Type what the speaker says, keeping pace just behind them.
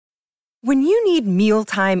When you need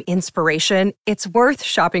mealtime inspiration, it's worth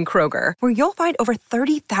shopping Kroger, where you'll find over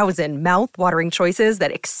 30,000 mouth-watering choices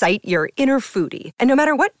that excite your inner foodie. And no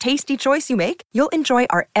matter what tasty choice you make, you'll enjoy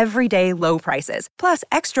our everyday low prices, plus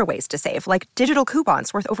extra ways to save, like digital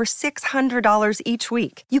coupons worth over $600 each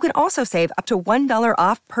week. You can also save up to $1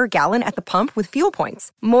 off per gallon at the pump with fuel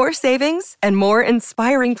points. More savings and more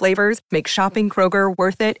inspiring flavors make shopping Kroger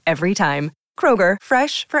worth it every time. Kroger,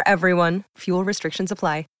 fresh for everyone. Fuel restrictions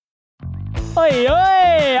apply. Hey,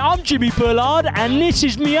 hey, I'm Jimmy Bullard, and this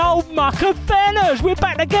is me old mucker Fenners. We're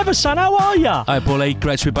back together, son. How are ya? Hi, Bully.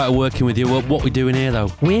 Great to be back working with you. What we doing here,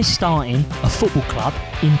 though? We're starting a football club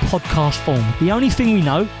in podcast form. The only thing we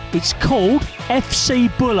know, it's called FC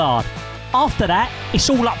Bullard. After that, it's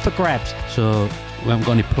all up for grabs. So, we haven't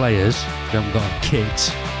got any players, we haven't got a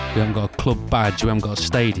kit, we haven't got a club badge, we haven't got a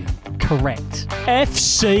stadium. Correct.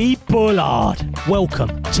 FC Bullard.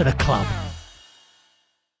 Welcome to the club.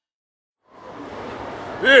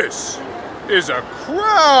 This is a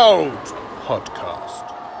Crowd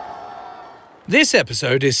podcast. This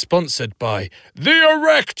episode is sponsored by The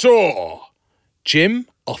Erector. Jim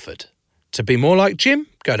offered. To be more like Jim,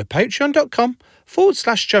 go to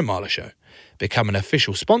patreon.com/Joe Marler Show. Become an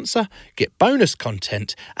official sponsor, get bonus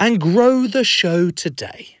content, and grow the show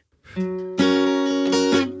today.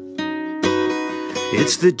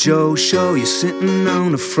 It's the Joe Show, you're sitting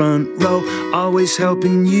on the front row, always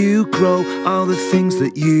helping you grow all the things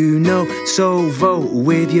that you know. So vote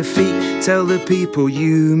with your feet, tell the people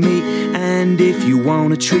you meet, and if you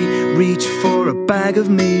want a treat, reach for a bag of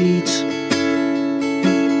meat.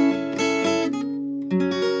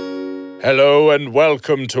 Hello and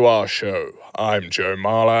welcome to our show. I'm Joe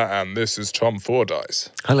Marler and this is Tom Fordyce.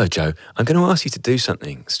 Hello, Joe. I'm going to ask you to do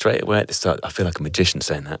something straight away at the start. I feel like a magician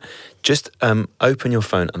saying that. Just open your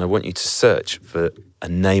phone and I want you to search for a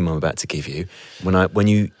name I'm about to give you. When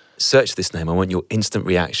you search this name, I want your instant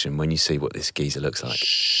reaction when you see what this geezer looks like.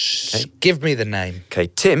 Okay? Give me the name. Okay,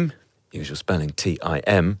 Tim, usual spelling,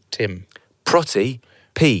 T-I-M. Tim. Protty,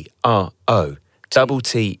 P-R-O, double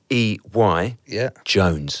T-E-Y, Yeah.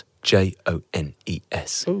 Jones,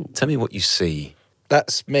 J-O-N-E-S. Ooh. Tell me what you see.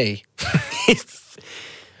 That's me.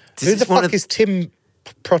 Who the fuck is Tim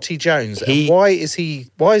Protty Jones? And why is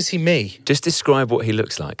he me? Just describe what he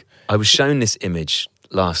looks like. I was shown this image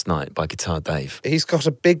last night by Guitar Dave. He's got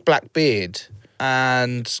a big black beard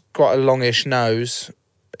and quite a longish nose.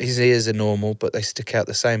 His ears are normal, but they stick out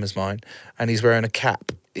the same as mine. And he's wearing a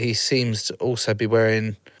cap. He seems to also be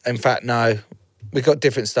wearing... In fact, no... We've got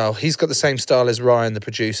different style. He's got the same style as Ryan, the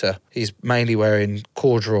producer. He's mainly wearing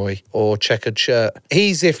corduroy or checkered shirt.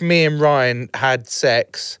 He's if me and Ryan had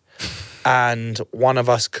sex and one of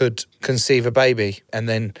us could conceive a baby and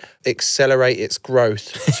then accelerate its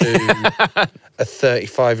growth to a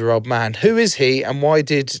 35-year-old man. Who is he and why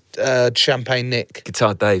did Champagne Nick...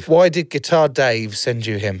 Guitar Dave. Why did Guitar Dave send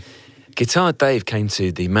you him? Guitar Dave came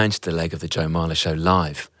to the Manchester leg of the Joe Marler Show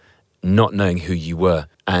live, not knowing who you were.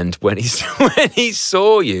 And when he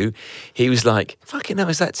saw you, he was like, fucking hell,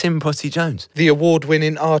 is that Tim Protty Jones? The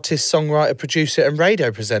award-winning artist, songwriter, producer and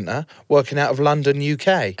radio presenter working out of London,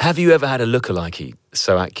 UK. Have you ever had a lookalike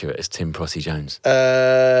so accurate as Tim Protty Jones?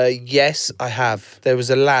 Yes, I have. There was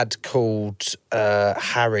a lad called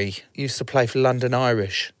Harry. He used to play for London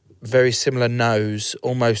Irish. Very similar nose,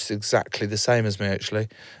 almost exactly the same as me, actually.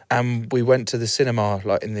 And we went to the cinema,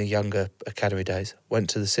 like in the younger academy days,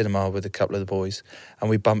 went to the cinema with a couple of the boys, and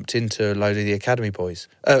we bumped into a load of the academy boys,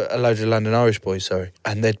 a load of London Irish boys, sorry.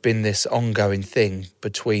 And there'd been this ongoing thing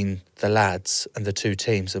between the lads and the two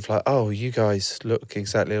teams of like, oh, you guys look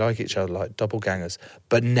exactly like each other, like doppelgangers,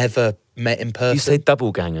 but never met in person. You say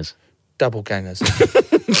double gangers? Double gangers.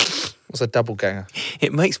 What's a double ganger?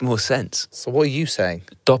 It makes more sense. So what are you saying?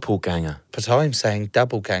 Doppelganger. But I'm saying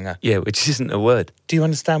double ganger. Yeah, which isn't a word. Do you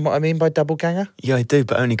understand what I mean by double ganger? Yeah, I do,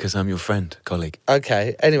 but only because I'm your friend, colleague.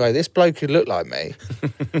 Okay, anyway, this bloke who looked like me,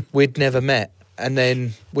 we'd never met. And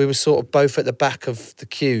then we were sort of both at the back of the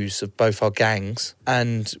queues of both our gangs.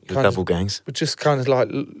 And Your double gangs? We're just kind of like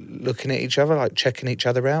looking at each other, like checking each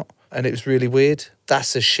other out. And it was really weird.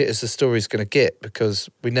 That's as shit as the story's going to get because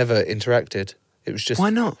we never interacted. It was just... Why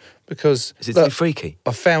not? Because... Is it too freaky?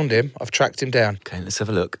 I found him. I've tracked him down. Okay, let's have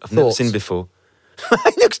a look. I've never seen him before.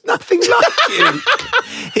 He looks nothing like you.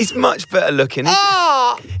 He's much better looking.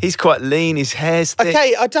 He's quite lean. His hair's thick.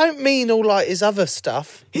 Okay, I don't mean all like his other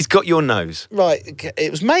stuff. He's got your nose. Right, it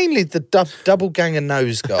was mainly the double ganger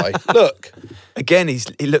nose guy. Look. Again,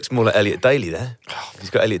 he looks more like Elliot Daly there. He's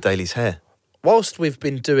got Elliot Daly's hair. Whilst we've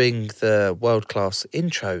been doing the world-class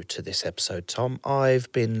intro to this episode, Tom,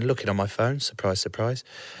 I've been looking on my phone, surprise, surprise,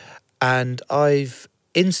 and I've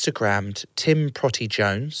Instagrammed Tim Protty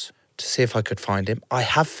Jones to see if I could find him. I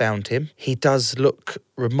have found him. He does look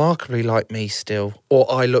remarkably like me still,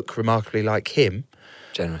 or I look remarkably like him.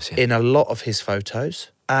 Generous, yeah. In a lot of his photos.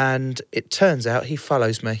 And it turns out he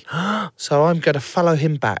follows me. So I'm going to follow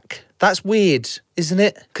him back. That's weird, isn't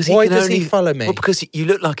it? Why does he follow me? Well, because you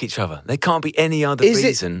look like each other. There can't be any other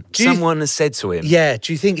reason. Someone has said to him. Yeah,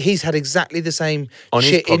 do you think he's had exactly the same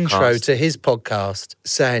shit intro to his podcast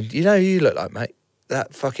saying, you know who you look like, mate?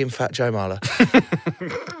 That fucking fat Joe Marler.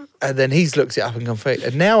 And then he's looked it up and gone, fake.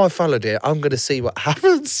 And now I followed it, I'm going to see what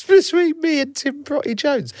happens between me and Tim Brotty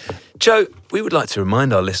Jones. Joe, we would like to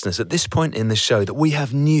remind our listeners at this point in the show that we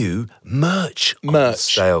have new merch on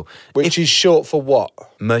sale. Which is short for what?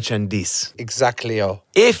 Merchandise. Exactly.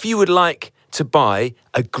 If you would like to buy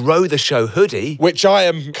a Grow the Show hoodie, which I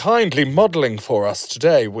am kindly modelling for us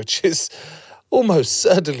today, which is almost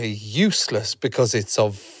certainly useless because it's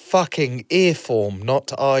of fucking ear form,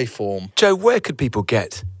 not eye form. Joe, where could people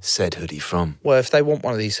get said hoodie from? Well, if they want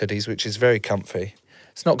one of these hoodies, which is very comfy,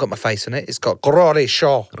 it's not got my face on it, it's got Grow the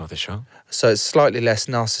Show. Grow the Show. So it's slightly less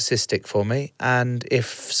narcissistic for me. And if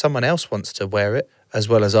someone else wants to wear it, as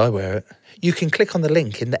well as I wear it, you can click on the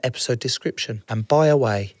link in the episode description and buy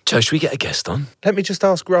away. Joe, should we get a guest on? Let me just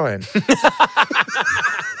ask Ryan.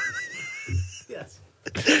 Yes.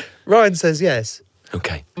 Ryan says yes.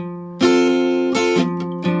 Okay.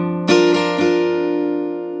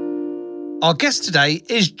 Our guest today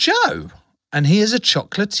is Joe, and he is a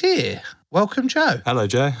chocolatier. Welcome, Joe. Hello,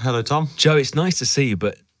 Joe. Hello, Tom. Joe, it's nice to see you,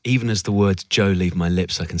 but even as the words Joe leave my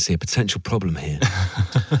lips, I can see a potential problem here.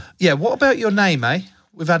 Yeah, what about your name, eh?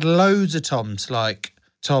 We've had loads of Toms, like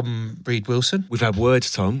Tom Reed Wilson. We've had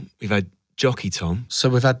Words Tom. We've had Jockey Tom. So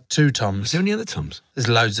we've had 2 Toms. Was there any other Toms? There's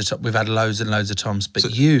loads of Toms. We've had loads and loads of Toms, but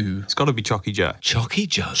you... It's got to be Chocky Joe. Chocky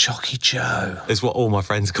Joe? Chocky Joe. It's what all my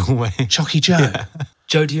friends call me. Chocky Joe. Yeah.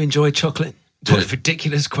 Joe, do you enjoy chocolate? What a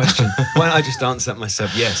ridiculous question. Why don't I just answer that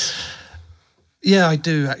myself? Yes. Yeah, I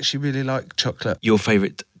do actually really like chocolate. Your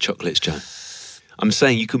favourite chocolates, Joe? I'm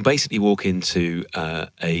saying you can basically walk into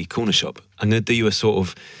a corner shop. I'm going to do you a sort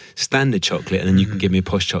of standard chocolate and then you can give me a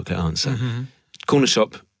posh chocolate answer. Mm-hmm. Corner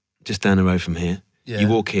shop, just down the road from here. Yeah. You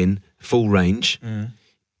walk in, full range.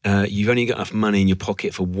 You've only got enough money in your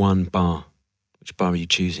pocket for one bar. Which bar are you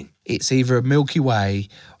choosing? It's either a Milky Way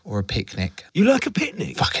or a picnic. You like a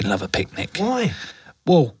picnic? Fucking love a picnic. Why?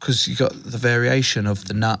 Well, because you got the variation of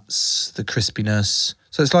the nuts, the crispiness.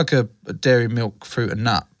 So it's like a dairy milk, fruit and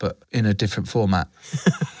nut, but in a different format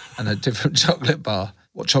and a different chocolate bar.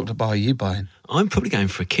 What chocolate bar are you buying? I'm probably going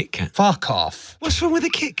for a Kit Kat. Fuck off. What's wrong with a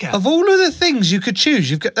Kit Kat? Of all of the things you could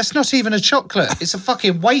choose, that's not even a chocolate. It's a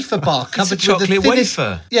fucking wafer bar covered it's a chocolate with the thinnest,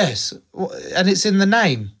 wafer. Yes, and it's in the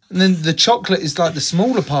name. And then the chocolate is like the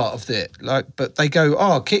smaller part of it. But they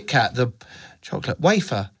go, Kit Kat, the chocolate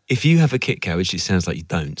wafer. If you have a Kit Kat, which it sounds like you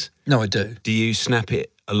don't. No, I do. Do you snap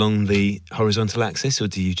it along the horizontal axis or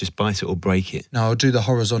do you just bite it or break it? No, I'll do the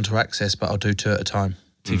horizontal axis, but I'll do 2 at a time.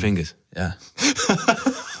 2 fingers? Yeah.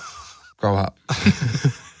 Grow up.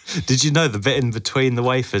 Did you know the bit in between the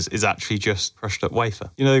wafers is actually just crushed up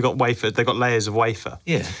wafer? You know, they've got layers of wafer.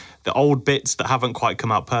 Yeah. The old bits that haven't quite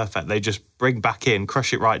come out perfect, they just bring back in,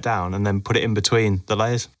 crush it right down, and then put it in between the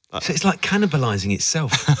layers. So it's like cannibalising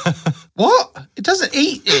itself. What? It doesn't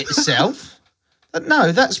eat itself.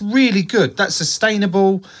 No, that's really good. That's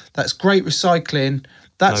sustainable. That's great recycling.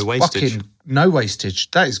 That's no wastage. Fucking no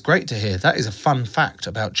wastage. That is great to hear. That is a fun fact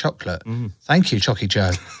about chocolate. Thank you, Chocky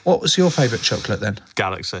Joe. What was your favourite chocolate then?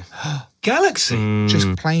 Galaxy. Galaxy?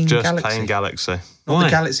 Just plain just Galaxy? Plain Galaxy. Not Why? the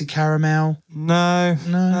Galaxy Caramel? No.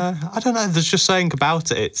 I don't know. There's just something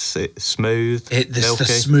about it. It's smooth, There's milky. the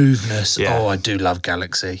smoothness. Yeah. Oh, I do love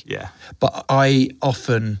Galaxy. Yeah. But I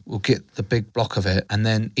often will get the big block of it and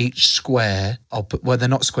then each square, they're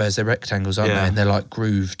not squares, they're rectangles, aren't they? And they're like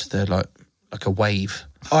grooved. They're like a wave.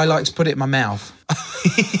 I like to put it in my mouth.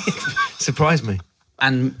 Surprise me.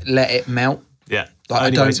 And let it melt. Yeah. Like I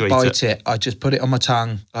don't bite it. I just put it on my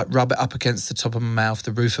tongue, like rub it up against the top of my mouth,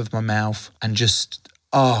 the roof of my mouth, and just,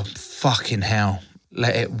 fucking hell,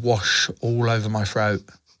 let it wash all over my throat.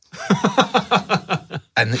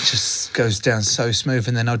 And it just goes down so smooth.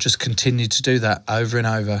 And then I'll just continue to do that over and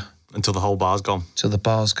over. Until the whole bar's gone. Till the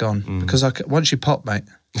bar's gone. Because once you pop, mate.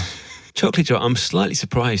 Chocolate Joe, I'm slightly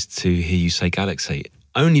surprised to hear you say Galaxy,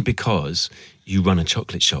 only because you run a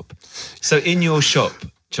chocolate shop. So in your shop,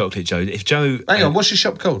 Chocolate Joe, if Joe... Hang on, what's your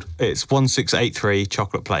shop called? It's 1683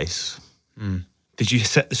 Chocolate Place. Did you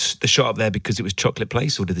set the shop up there because it was Chocolate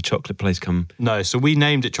Place, or did the Chocolate Place come... No, so we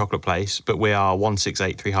named it Chocolate Place, but we are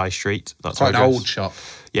 1683 High Street. That's quite our an address. old shop.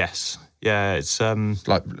 Yes. Yeah, it's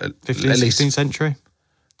like 15th, at least 16th century.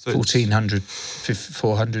 So 1400,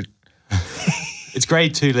 400. It's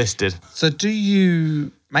grade 2 listed. So do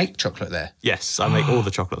you make chocolate there? Yes, I make all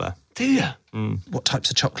the chocolate there. Do you? What types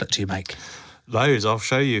of chocolate do you make? Loads. I'll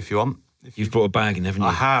show you if you want. You've brought a bag in, haven't you?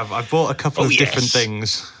 I have. I've bought a couple of different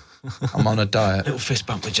things. I'm on a diet. Little fist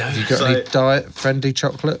bump with Joe. Have you got any diet-friendly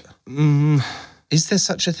chocolate? Is there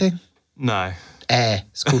such a thing? No. Air.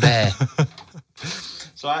 It's called air.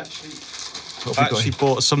 So I actually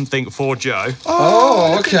bought something for Joe.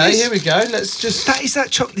 Oh, okay. Here we go. Let's just...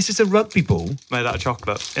 That chocolate. This is a rugby ball. Made out of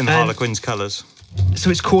chocolate in the Harlequins colours. So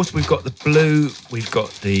it's course. We've got the blue. We've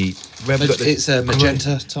got the red. We've got the It's a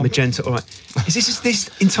magenta, Tom. Magenta. All right. Is this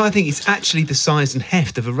entire thing? It's actually the size and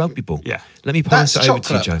heft of a rugby ball. Yeah. Let me pass That's it over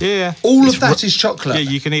to you, chocolate. Joe. Yeah. All of that is chocolate.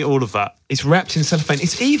 Yeah, you can eat all of that. It's wrapped in cellophane.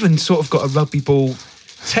 It's even sort of got a rugby ball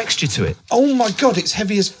texture to it. Oh my God, it's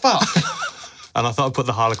heavy as fuck. And I thought I'd put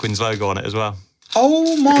the Harlequins logo on it as well.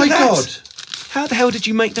 Oh my Look at that. God. How the hell did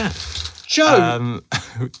you make that? Joe,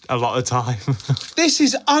 A lot of time. this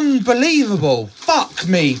is unbelievable. Fuck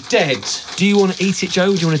me dead. Do you want to eat it,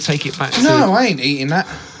 Joe? Or do you want to take it back to... No, I ain't eating that.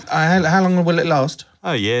 How long will it last?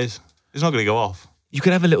 Oh, years. It's not going to go off. You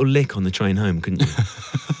could have a little lick on the train home, couldn't you?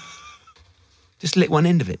 Just lick one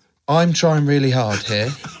end of it. I'm trying really hard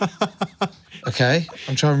here. Okay?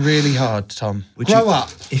 I'm trying really hard, Tom. Grow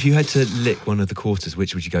up. If you had to lick one of the quarters,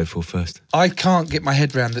 which would you go for first? I can't get my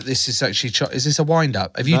head around that this is actually... Is this a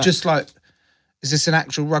wind-up? Have you just like... Is this an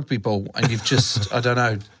actual rugby ball? And you've just... I don't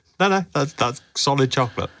know. No, that's solid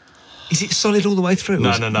chocolate. Is it solid all the way through? No.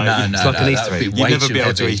 It's like an Easter egg. You'd never be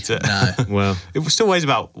able to eat it. No. Well, It still weighs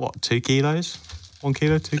about, 2 kilos? 1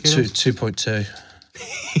 kilo, 2 kilos?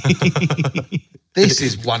 2.2. This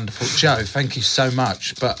is wonderful. Joe, thank you so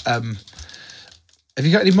much. But have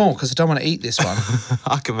you got any more? Because I don't want to eat this one.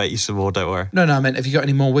 I can make you some more, don't worry. No, I meant, have you got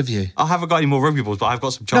any more with you? I haven't got any more rugby balls, but I've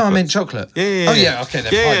got some chocolate. No, I meant chocolate. Yeah. Oh, yeah, okay,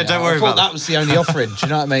 then Yeah, fine. yeah, don't now. worry I thought about that was the only offering. Do you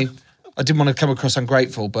know what I mean? I didn't want to come across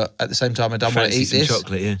ungrateful, but at the same time, I don't want to fancy eat some this.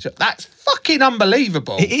 chocolate, yeah. That's fucking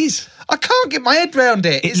unbelievable. It is. I can't get my head round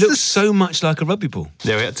it. It looks so much like a rugby ball.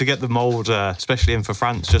 Yeah, we had to get the mould, especially in for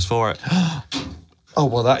France, just for it. Oh,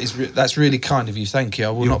 well, that's really kind of you. Thank you.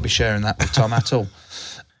 I will not be sharing that with Tom at all.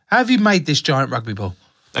 How have you made this giant rugby ball?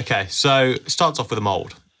 Okay, so it starts off with a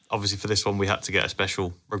mould. Obviously, for this one, we had to get a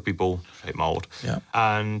special rugby ball shaped mould. Yeah.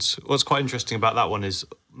 And what's quite interesting about that one is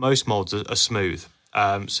most moulds are smooth.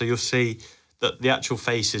 So you'll see that the actual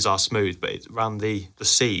faces are smooth, but it's around the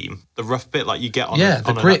seam, the rough bit like you get on the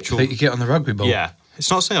grip an actual... that you get on the rugby ball. Yeah.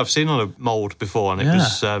 It's not something I've seen on a mould before, and it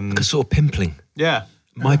was... Like a sort of pimpling. Yeah.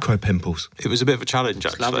 Micro pimples. It was a bit of a challenge,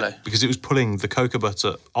 actually. lovely. Because it was pulling the cocoa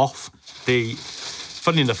butter off.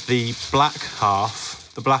 Funny enough, the black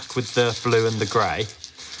half, the black with the blue and the grey,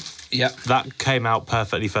 that came out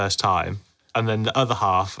perfectly first time. And then the other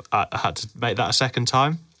half, I had to make that a second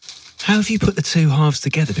time. How have you put the two halves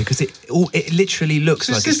together? Because it literally looks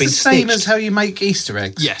like it's been Is this the same stitched. as how you make Easter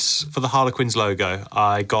eggs? Yes, for the Harlequins logo,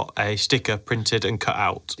 I got a sticker printed and cut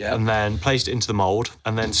out, and then placed it into the mould,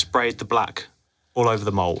 and then sprayed the black all over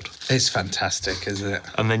the mould. It's fantastic, isn't it?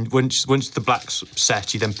 And then once the black's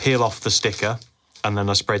set, you then peel off the sticker, and then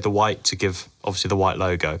I sprayed the white to give, obviously, the white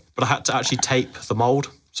logo. But I had to actually tape the mould,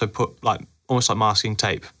 so put almost like masking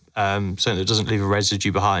tape, so that it doesn't leave a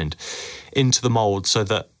residue behind, into the mould so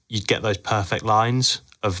that you'd get those perfect lines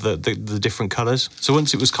of the different colours. So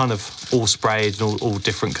once it was kind of all sprayed and all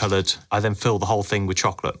different coloured, I then filled the whole thing with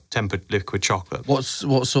chocolate, tempered liquid chocolate. What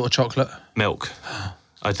sort of chocolate? Milk.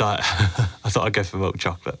 I thought I'd go for milk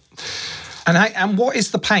chocolate. And what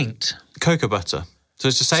is the paint? Cocoa butter. So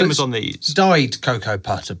it's the same as on these. Dyed cocoa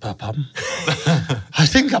butter, Pum. I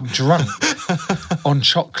think I'm drunk on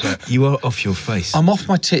chocolate. You are off your face. I'm off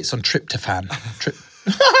my tits on tryptophan.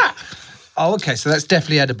 Oh, okay, so that's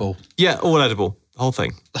definitely edible. Yeah, all edible. The whole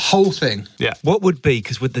thing. The whole thing. Yeah. What would be,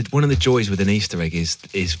 because one of the joys with an Easter egg is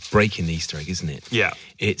breaking the Easter egg, isn't it? Yeah.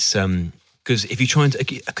 It's because if you try and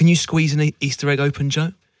can you squeeze an Easter egg open,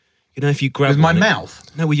 Joe? You know, if you grab With my one, mouth?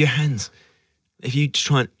 No, with your hands. If you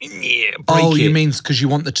try and break Oh, it. you mean because you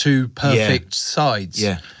want the two perfect sides?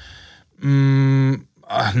 Yeah.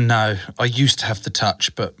 No, I used to have the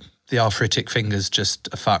touch, but the arthritic fingers just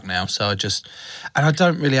a fuck now. So I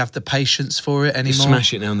don't really have the patience for it anymore. You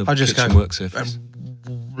smash it now on the kitchen work surface.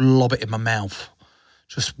 And lob it in my mouth,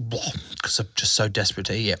 just because I'm just so desperate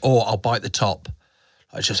to eat it. Or I'll bite the top,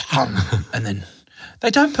 I just and then they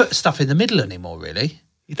don't put stuff in the middle anymore, really.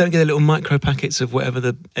 You don't get the little micro packets of whatever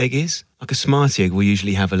the egg is? Like a Smartie egg will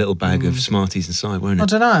usually have a little bag of Smarties inside, won't it? I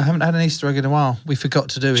don't know. I haven't had an Easter egg in a while. We forgot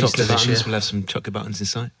to do Easter Chocolate this year. buttons will have some chocolate buttons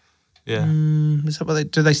inside. Yeah. Is that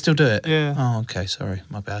what do they still do it? Yeah. Oh, okay. Sorry,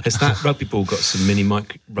 my bad. Has that rugby ball got some mini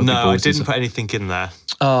rugby balls? No, I didn't put anything in there.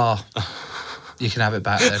 Oh, You can have it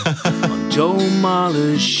back then. Joe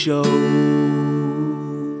Marler's show.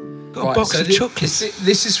 Got a box of chocolates.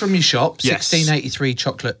 This is from your shop, Yes. 1683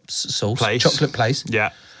 chocolate sauce. Place. Chocolate place. Yeah.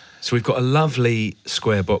 So we've got a lovely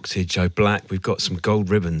square box here, Joe, black. We've got some gold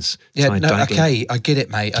ribbons. Yeah, tied no, dangling. okay, I get it,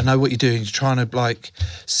 mate. I know what you're doing. You're trying to, like,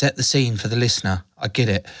 set the scene for the listener. I get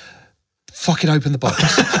it. Fucking open the box.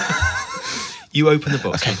 You open the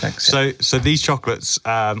box. Okay, thanks. So these chocolates,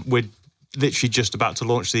 we're literally just about to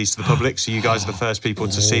launch these to the public. So you guys are the first people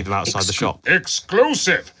to see them outside the shop.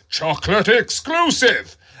 Exclusive! Chocolate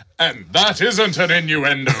exclusive! And that isn't an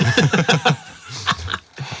innuendo.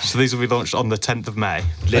 So these will be launched on the 10th of May.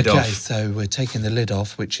 Lid okay, off. so we're taking the lid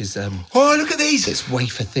off, which is Oh, look at these. it's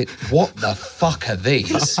wafer thin. What the fuck are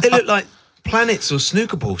these? They look like planets or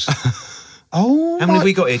snooker balls. Oh, How many have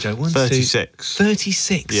we got here, Joe? 1, 2, 36.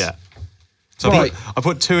 36. Yeah. So Right. I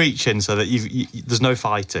put 2 each in so that there's no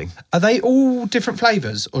fighting. Are they all different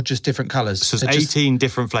flavours or just different colours? So They're there's just- 18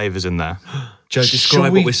 different flavours in there. Joe, Shall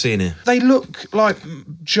describe we- what we're seeing here. They look like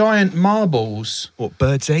giant marbles. What,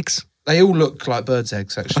 birds' eggs? They all look like birds'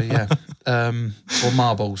 eggs, actually, yeah. Or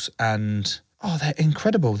marbles. And, oh, they're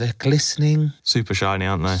incredible. They're glistening, Super shiny,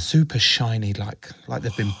 aren't they? super shiny, like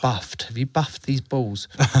they've been buffed. Have you buffed these balls?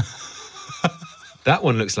 That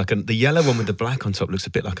one looks like the yellow one with the black on top looks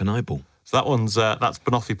a bit like an eyeball. So that one's that's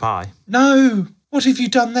banoffee pie. No! What have you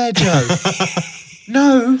done there, Joe?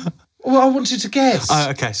 No! Well, I wanted to guess. Oh,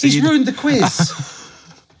 okay, so He's you- ruined the quiz.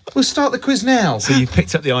 We'll start the quiz now. So you've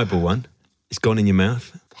picked up the eyeball one. It's gone in your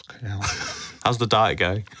mouth. Fucking hell. How's the diet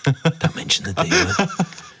going? Don't mention the D word.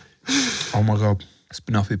 Oh my God. It's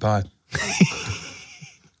banoffee pie.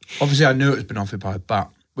 Obviously, I knew it was banoffee pie, but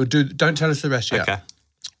don't tell us the rest yet. Okay.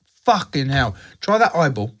 Fucking hell. Try that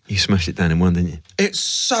eyeball. You smashed it down in one, didn't you? It's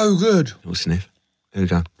so good. Little sniff. Here we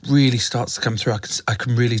go. Really starts to come through. I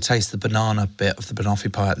can really taste the banana bit of the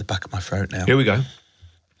banoffee pie at the back of my throat now. Here we go.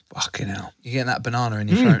 Fucking hell. You're getting that banana in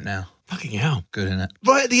your throat now. Fucking hell. Good, isn't it?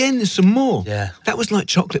 Right at the end, there's some more. Yeah. That was like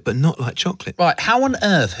chocolate, but not like chocolate. Right, how on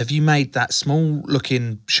earth have you made that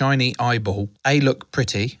small-looking, shiny eyeball, look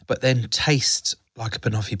pretty, but then taste like a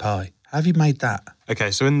banoffee pie? How have you made that?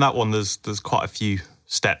 Okay, so in that one, there's quite a few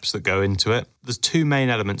steps that go into it. There's 2 main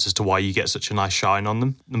elements as to why you get such a nice shine on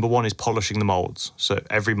them. Number 1 is polishing the moulds. So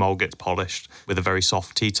every mould gets polished with a very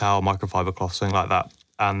soft tea towel, microfiber cloth, something like that.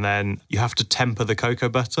 And then you have to temper the cocoa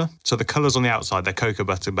butter. So the colours on the outside, they're cocoa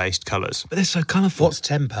butter-based colours. But they're so colourful. What's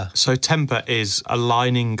temper? So temper is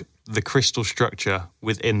aligning the crystal structure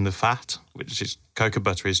within the fat, which is cocoa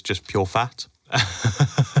butter is just pure fat.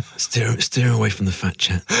 Steer away from the fat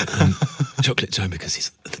chat. Chocolate Joe because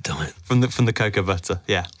he's the diet. From the cocoa butter,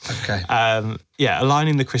 yeah. Okay.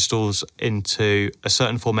 Aligning the crystals into a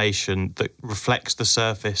certain formation that reflects the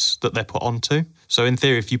surface that they're put onto. So in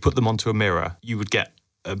theory, if you put them onto a mirror, you would get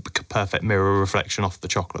a perfect mirror reflection off the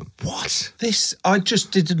chocolate. What? This, I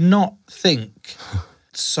just did not think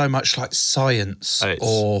so much like science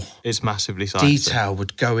or It's massively scientific. detail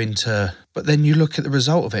would go into... But then you look at the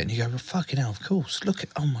result of it and you go, well, fucking hell, of course. Look at...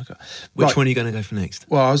 Oh, my God. Which Right. one are you going to go for next?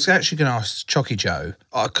 Well, I was actually going to ask Chocky Joe,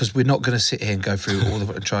 because we're not going to sit here and go through all of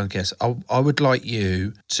it and try and guess. I would like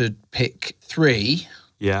you to pick 3...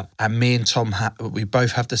 Yeah. And me and Tom, we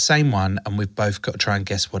both have the same one, and we've both got to try and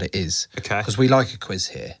guess what it is. Okay. Because we like a quiz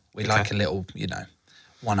here. We like a little,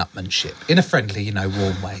 one-upmanship. In a friendly,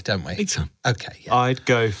 warm way, don't we? Big time. Okay, yeah. I'd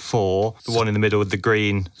go for the one in the middle with the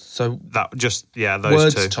green. So, Those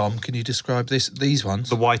words, 2. Tom, can you describe these ones?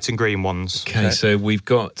 The white and green ones. Okay, so we've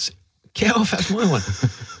got... Get off, that's my one.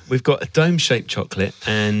 We've got a dome-shaped chocolate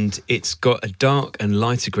and it's got a dark and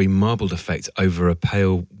lighter green marbled effect over a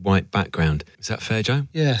pale white background. Is that fair, Joe?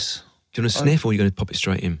 Yes. Do you want to sniff or are you going to pop it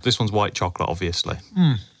straight in? This one's white chocolate, obviously.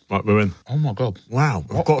 Right, we're in. Oh, my God. Wow,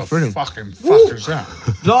 I've got a feeling. Fucking fuck is that?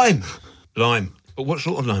 Lime. But what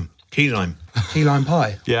sort of lime? Key lime. Key lime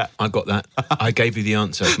pie? Yeah. I got that. I gave you the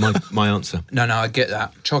answer. It's my answer. No, I get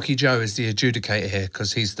that. Chocky Joe is the adjudicator here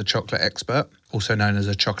because he's the chocolate expert, also known as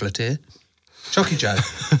a chocolatier. Chocky Joe,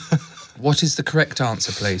 what is the correct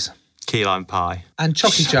answer, please? Key lime pie. And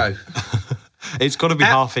Chocky Joe, It's got to be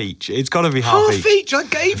half each. It's got to be half each. I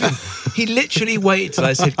gave him. He literally waited till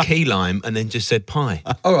I said key lime and then just said pie.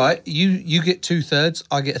 all right, you get 2/3,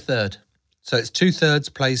 I get 1/3. So it's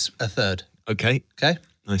 2/3 plays 1/3. Okay. Okay?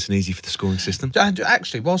 Nice and easy for the scoring system. And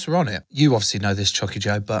actually, whilst we're on it, you obviously know this, Chocky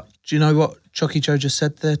Joe, but do you know what Chocky Joe just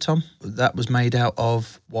said there, Tom? That was made out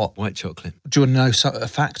of what? White chocolate. Do you want to know a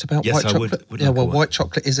fact about Yes, white I chocolate? would Yeah, like well, a what? white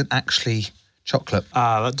chocolate isn't actually chocolate.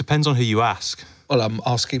 That depends on who you ask. Well, I'm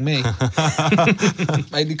asking me.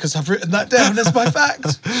 Mainly because I've written that down as my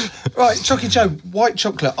fact. Right, Chocky Joe, white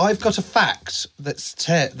chocolate. I've got a fact that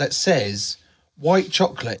says white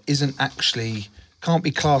chocolate can't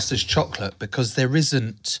be classed as chocolate because there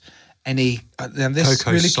isn't any. This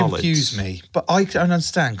Cocoa really solids. confused me, but I don't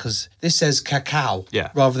understand because this says cacao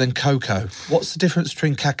rather than cocoa. What's the difference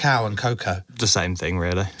between cacao and cocoa? The same thing,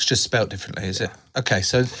 really. It's just spelt differently, is it? Okay,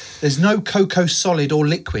 so there's no cocoa solid or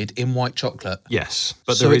liquid in white chocolate. Yes,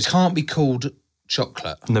 but so it can't be called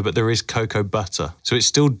chocolate. No, but there is cocoa butter. So it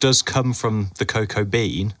still does come from the cocoa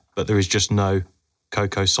bean, but there is just no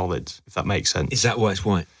cocoa solids, if that makes sense. Is that why it's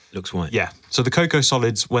white? Looks white. Yeah. So the cocoa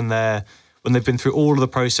solids, when they've been through all of the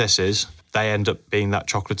processes, they end up being that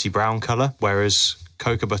chocolatey brown colour, whereas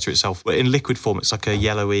cocoa butter itself, in liquid form, it's like a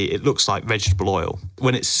yellowy, it looks like vegetable oil.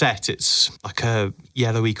 When it's set, it's like a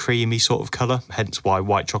yellowy, creamy sort of colour, hence why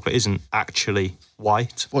white chocolate isn't actually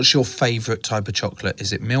white. What's your favourite type of chocolate?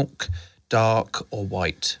 Is it milk, dark or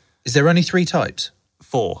white? Is there only 3 types?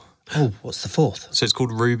 4. Oh, what's the 4th? So it's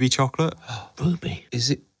called ruby chocolate. Ruby. Is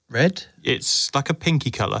it red? It's like a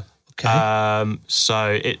pinky colour. Okay.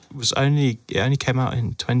 So it only came out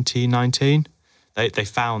in 2019. They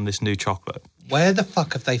found this new chocolate. Where the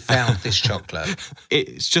fuck have they found this chocolate?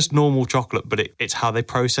 It's just normal chocolate, but it's how they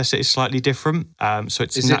process it is slightly different. So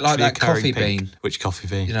it's Is it like naturally that occurring coffee pink. bean? Which coffee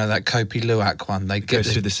bean? You know, that Kopi Luwak one. They get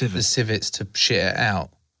Goes through the civets. the civets to shit it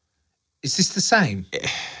out. Is this the same?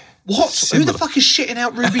 What? Similar. Who the fuck is shitting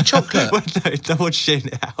out ruby chocolate? Well, no one's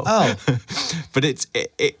shitting it out. Oh. But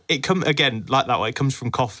it comes, again, like that way, it comes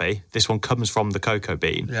from coffee. This one comes from the cocoa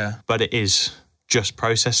bean. Yeah. But it is just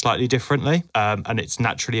processed slightly differently. And it's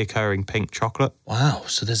naturally occurring pink chocolate. Wow,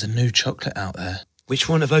 so there's a new chocolate out there. Which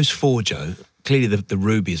one of those 4, Joe? Clearly the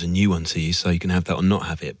ruby is a new one to you, so you can have that or not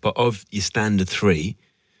have it. But of your standard 3,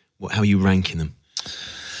 how are you ranking them?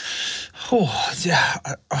 Oh, yeah,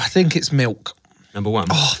 I think it's milk. Number 1.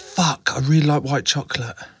 Oh, fuck, I really like white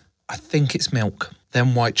chocolate. I think it's milk,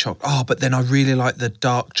 then white chocolate. Oh, but then I really like the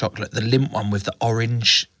dark chocolate, the Lindt one with the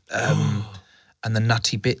orange and the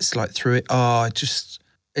nutty bits like through it. Oh,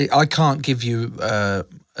 I can't give you a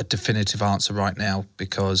definitive answer right now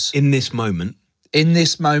because... In this moment,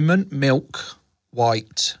 milk,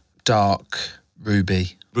 white, dark,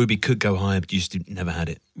 ruby. Ruby could go higher, but you just never had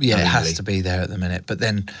it. Yeah, it has to be there at the minute. But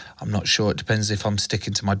then I'm not sure. It depends if I'm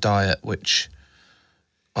sticking to my diet, which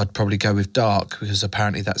I'd probably go with dark because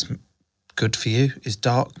apparently that's good for you. Is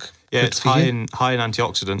dark? Yeah, good it's for high you? in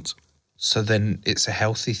antioxidants. So then it's a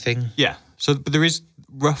healthy thing. Yeah. So but there is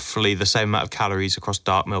roughly the same amount of calories across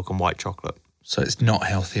dark milk and white chocolate. So it's not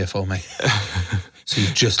healthier for me. So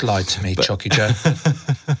you've just lied to me, Chocky Joe.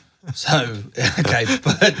 So, okay,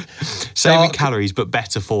 but... Same in calories, but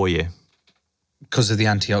better for you. Because of the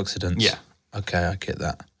antioxidants? Yeah. Okay, I get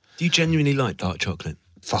that. Do you genuinely like dark chocolate?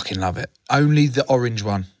 Fucking love it. Only the orange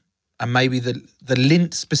one. And maybe the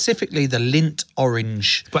Lindt, specifically the Lindt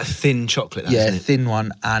orange. But thin chocolate, Yeah, isn't it? thin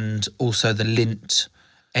one. And also the Lindt,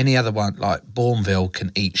 any other one, like Bourneville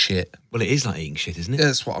can eat shit. Well, it is like eating shit, isn't it?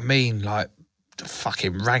 That's what I mean, like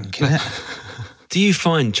fucking rank, innit? Do you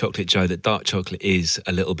find, Chocolate Joe, that dark chocolate is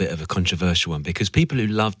a little bit of a controversial one? Because people who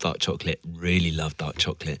love dark chocolate really love dark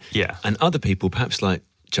chocolate. Yeah. And other people, perhaps like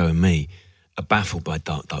Joe and me, are baffled by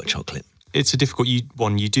dark chocolate. It's a difficult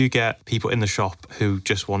one. You do get people in the shop who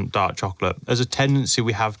just want dark chocolate. There's a tendency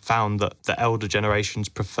we have found that the elder generations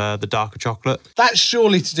prefer the darker chocolate. That's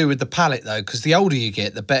surely to do with the palate, though, because the older you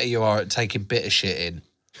get, the better you are at taking bitter shit in.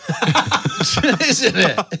 Isn't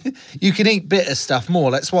it? You can eat bitter stuff more.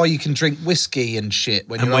 That's why you can drink whiskey and shit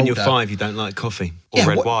when you're older. And when you're 5, you don't like coffee. Or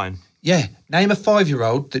red wine. Yeah. Name a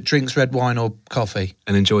 5-year-old that drinks red wine or coffee.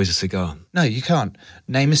 And enjoys a cigar. No, you can't.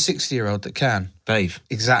 Name a 60-year-old that can. Dave.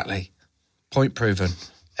 Exactly. Point proven.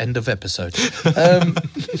 End of episode.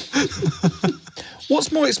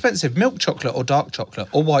 What's more expensive, milk chocolate or dark chocolate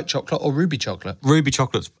or white chocolate or ruby chocolate? Ruby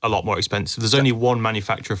chocolate's a lot more expensive. There's only one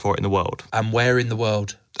manufacturer for it in the world. And where in the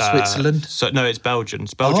world? Switzerland? No, it's Belgian.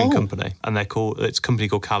 It's a Belgian company, and it's a company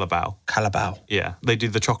called Calabao. Calabao. Yeah, they do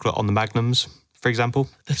the chocolate on the Magnums, for example.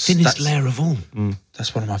 The thinnest layer of all.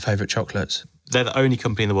 That's one of my favourite chocolates. They're the only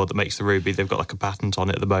company in the world that makes the ruby. They've got like a patent on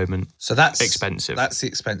it at the moment. So that's expensive. That's the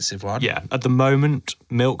expensive one. Yeah, at the moment,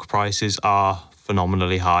 milk prices are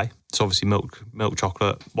phenomenally high. So obviously milk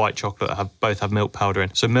chocolate, white chocolate both have milk powder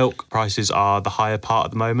in. So milk prices are the higher part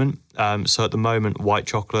at the moment. So at the moment, white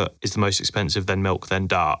chocolate is the most expensive, then milk, then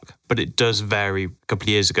dark. But it does vary. A couple of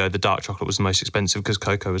years ago, the dark chocolate was the most expensive because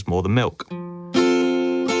cocoa was more than milk.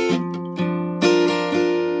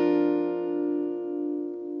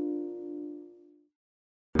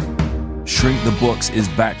 Shrink the Box is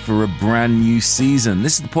back for a brand new season.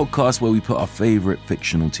 This is the podcast where we put our favourite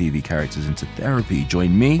fictional TV characters into therapy.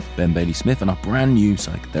 Join me, Ben Bailey-Smith, and our brand new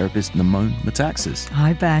psychotherapist, Namone Metaxas.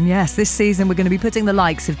 Hi, Ben. Yes, this season we're going to be putting the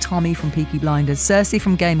likes of Tommy from Peaky Blinders, Cersei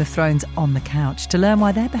from Game of Thrones on the couch to learn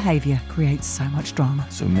why their behaviour creates so much drama.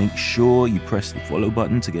 So make sure you press the follow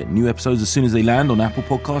button to get new episodes as soon as they land on Apple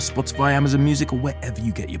Podcasts, Spotify, Amazon Music, or wherever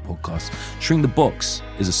you get your podcasts. Shrink the Box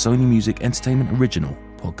is a Sony Music Entertainment original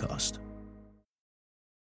podcast.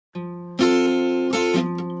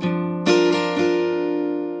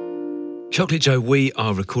 Chocolate Joe, we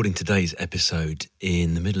are recording today's episode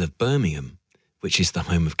in the middle of Birmingham, which is the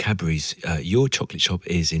home of Cadbury's. Your chocolate shop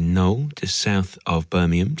is in Knoll, just south of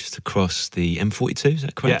Birmingham, just across the M42, is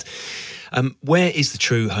that correct? Yeah. Where is the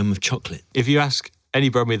true home of chocolate? If you ask any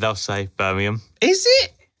Brummy, they'll say Birmingham. Is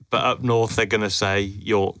it? But up north, they're going to say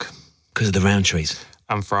York. Because of the round trees?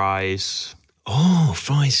 And Fries. Oh,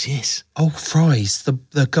 Fries, yes. Oh, Fries,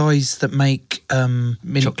 the guys that make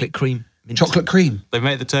chocolate cream. Chocolate cream. They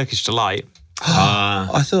make the Turkish Delight.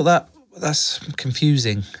 I thought that's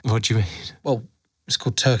confusing. What do you mean? Well, it's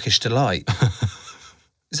called Turkish Delight.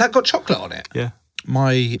 Has that got chocolate on it? Yeah.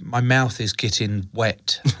 My mouth is getting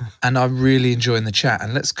wet and I'm really enjoying the chat.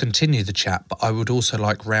 And let's continue the chat, but I would also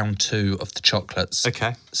like round 2 of the chocolates.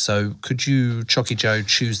 Okay. So could you, Chocky Joe,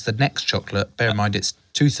 choose the next chocolate? Bear in mind it's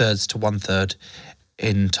 2/3 to 1/3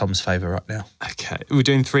 in Tom's favour right now. Okay. We're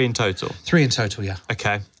doing 3 in total? 3 in total, yeah.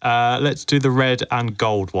 Okay. Let's do the red and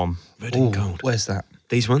gold one. Red and gold. Where's that?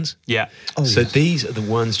 These ones? Yeah. Oh, so yes. These are the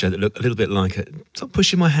ones, Joe, that look a little bit like it. Stop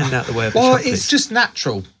pushing my hand out the way of the Well, chocolates. it's just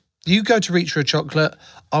natural. You go to reach for a chocolate,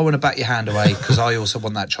 I want to bat your hand away because I also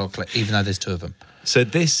want that chocolate, even though there's 2 of them. So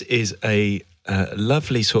this is a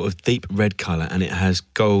lovely sort of deep red colour and it has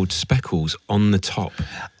gold speckles on the top.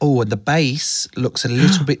 Oh, and the base looks a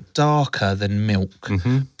little bit darker than milk,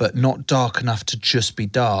 but not dark enough to just be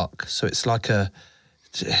dark. So it's like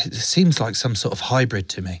it seems like some sort of hybrid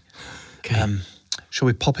to me. Okay. Shall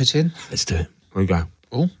we pop it in? Let's do it. Here we go.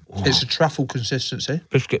 Oh, it's a truffle consistency.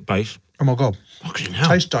 Biscuit base. Oh my God. Fucking hell.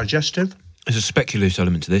 Tastes digestive. There's a speculoos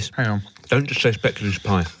element to this. Hang on. Don't just say speculoos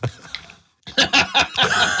pie.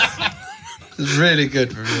 It's really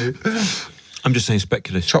good for you. I'm just saying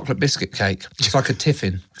speculoos. Chocolate biscuit cake. It's like a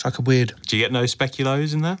tiffin. It's like a weird... Do you get no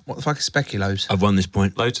speculoos in there? What the fuck is speculoos? I've won this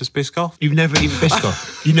point. Lotus Biscoff? You've never eaten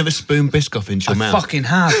Biscoff. You never spooned Biscoff into your mouth. I fucking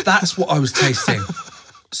have. That's what I was tasting.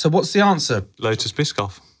 So what's the answer? Lotus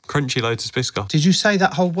Biscoff. Crunchy Lotus Biscoff. Did you say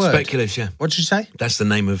that whole word? Speculoos, yeah. What did you say? That's the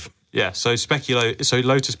name of... Yeah, so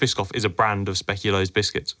Lotus Biscoff is a brand of Speculoos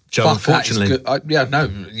biscuits. Joe, Fuck, unfortunately... that is good. No,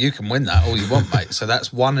 you can win that all you want, mate. So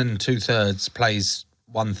that's 1 2/3 plays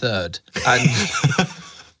 1/3. And...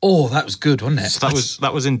 Oh, that was good, wasn't it? So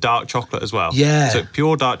that was in dark chocolate as well. Yeah. So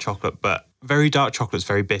pure dark chocolate, but very dark chocolate's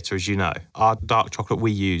very bitter, as you know. Our dark chocolate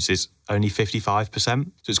we use is only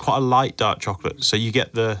 55%. So it's quite a light dark chocolate. So you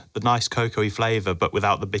get the nice cocoa-y flavour, but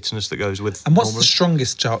without the bitterness that goes with And what's normal. the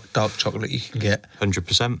strongest dark chocolate you can get?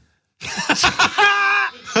 100%.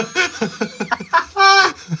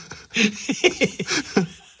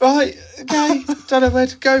 Right, okay. Don't know where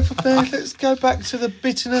to go from there. Let's go back to the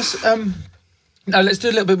bitterness. No, let's do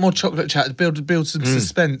a little bit more chocolate chat to build some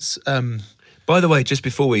suspense. By the way, just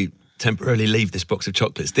before we temporarily leave this box of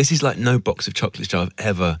chocolates, this is like no box of chocolates Joe I've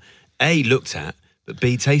ever, A, looked at, but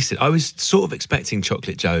B, tasted. I was sort of expecting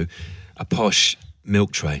Chocolate Joe, a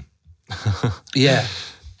milk tray. Yeah,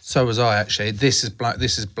 so was I actually. This has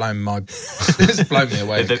blown me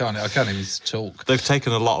away. I can't even talk. They've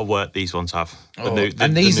taken a lot of work, these ones have.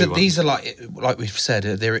 These are like we've said,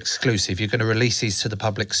 they're exclusive. You're going to release these to the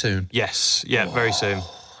public soon. Yes, yeah, very soon.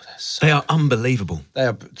 They are unbelievable. They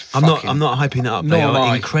are. I'm not hyping it up. They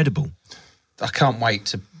are incredible. I can't wait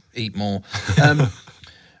to eat more.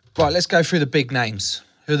 Right, let's go through the big names.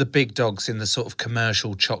 Who are the big dogs in the sort of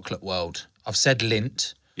commercial chocolate world? I've said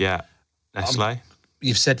Lindt. Yeah, Nestle.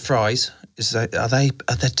 You've said Fries. They're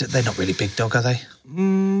not really big dog, are they?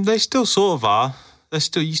 They still sort of are.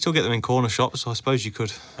 You still get them in corner shops, so I suppose you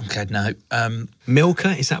could. Okay, no. Milka,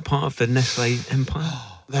 is that part of the Nestle empire?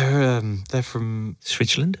 They're from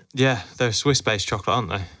Switzerland. Yeah, they're a Swiss-based chocolate, aren't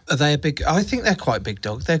they? Are they a big? I think they're quite big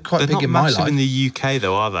dog. They're quite big in my life. They're not massive in the UK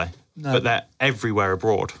though, are they? No. But they're everywhere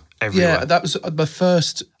abroad. Everywhere. Yeah, that was my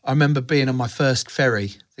first. I remember being on my first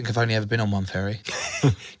ferry. I think I've only ever been on one ferry.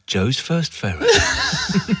 Joe's first ferry.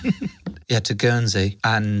 Yeah, to Guernsey,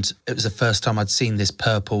 and it was the first time I'd seen this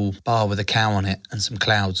purple bar with a cow on it and some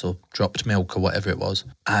clouds or dropped milk or whatever it was,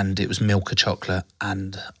 and it was Milka chocolate,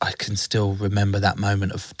 and I can still remember that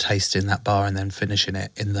moment of tasting that bar and then finishing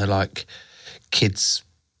it in the kids'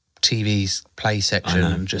 TV's play section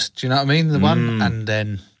and just, do you know what I mean? The one, and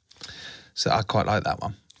then So I quite like that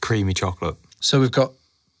one. Creamy chocolate. So we've got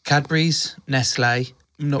Cadbury's, Nestle,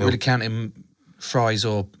 not Milk. really counting Fries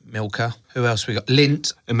or Milka. Who else we got?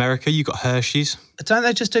 Lindt. America, you got Hershey's. Don't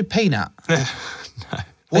they just do peanut? No.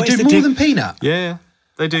 They do more than peanut? Yeah.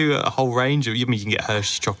 They do a whole range of. You can get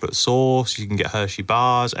Hershey's chocolate sauce. You can get Hershey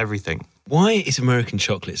bars. Everything. Why is American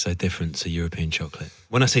chocolate so different to European chocolate?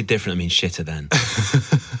 When I say different, I mean shitter than.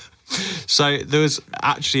 So there was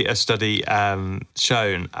actually a study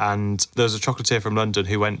shown, and there was a chocolatier from London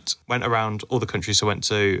who went around all the countries. So went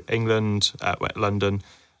to England, London,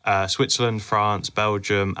 Switzerland, France,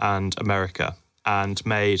 Belgium, and America, and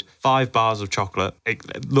made 5 bars of chocolate.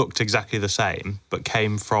 It looked exactly the same, but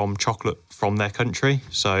came from chocolate from their country.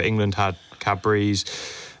 So England had Cadbury's,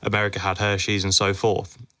 America had Hershey's, and so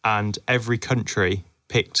forth. And every country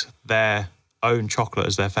picked their own chocolate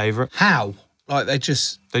as their favourite. How? Like they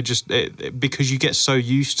just because you get so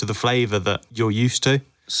used to the flavour that you're used to.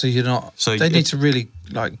 So you're not. So they need to really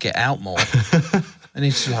like get out more. They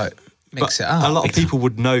need to like mix it up. A lot of people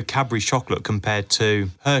would know Cadbury's chocolate compared to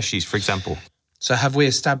Hershey's, for example. So have we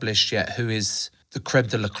established yet who is the creme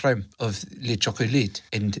de la creme of le chocolat?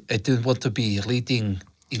 And I don't want to be reading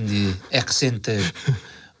in the accent,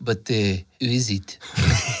 but who is it?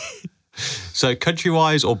 So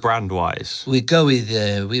country-wise or brand-wise? We go with,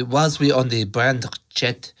 whilst we on the brand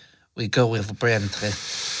chat, we go with brand,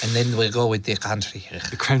 and then we go with the country.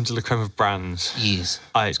 The creme de la creme of brands? Yes.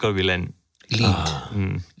 It's got to be Lindt.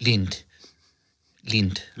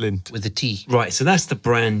 Lindt. With a T. Right, so that's the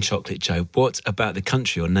brand chocolate, Joe. What about the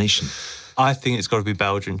country or nation? I think it's got to be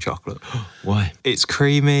Belgian chocolate. Why? It's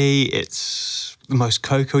creamy, it's the most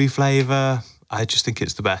cocoa-y flavour. I just think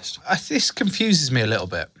it's the best. This confuses me a little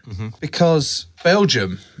bit because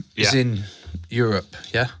Belgium is in Europe,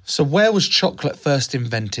 yeah? So where was chocolate first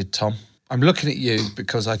invented, Tom? I'm looking at you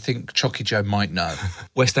because I think Chocky Joe might know.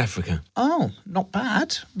 West Africa. Oh, not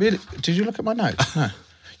bad. Really? Did you look at my notes? No.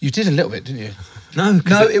 You did a little bit, didn't you? No.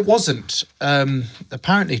 No, it wasn't.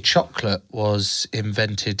 Apparently chocolate was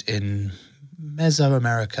invented in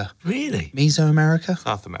Mesoamerica. Really? Mesoamerica?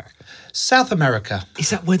 South America. South America. Is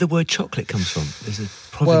that where the word chocolate comes from? There's a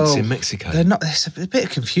province in Mexico. They're not. There's a bit of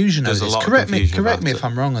confusion over this. Correct me if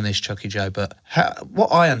I'm wrong on this, Chucky Joe. But what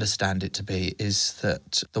I understand it to be is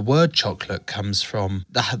that the word chocolate comes from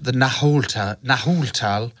the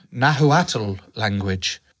Nahuatl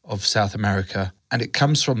language of South America, and it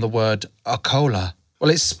comes from the word Ocola.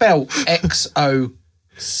 Well, it's spelled Xocolatl.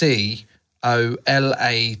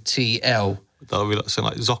 That would be something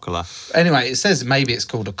like Zoccola. Anyway, it says maybe it's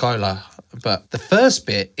called a cola, but the first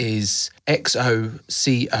bit is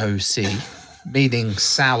XOCOC, meaning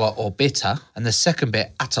sour or bitter, and the second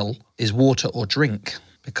bit, atl, is water or drink,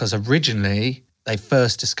 because originally they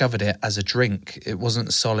first discovered it as a drink. It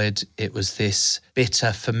wasn't solid, it was this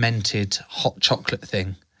bitter, fermented, hot chocolate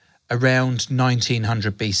thing around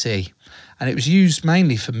 1900 BC, and it was used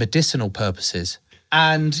mainly for medicinal purposes.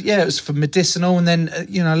 And yeah, it was for medicinal. And then, a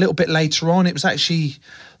little bit later on, it was actually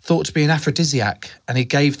thought to be an aphrodisiac, and it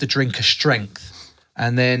gave the drinker strength.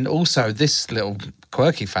 And then also this little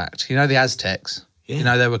quirky fact, the Aztecs,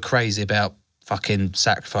 they were crazy about fucking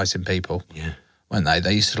sacrificing people. Yeah. Weren't they?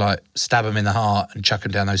 They used to stab them in the heart and chuck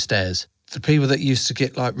them down those stairs. The people that used to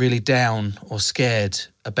get really down or scared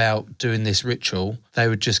about doing this ritual, they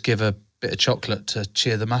would just give a bit of chocolate to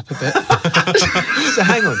cheer them up a bit. So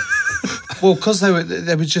hang on. Well, because they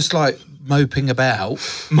were just moping about.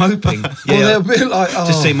 Moping? Yeah. Well, they were a bit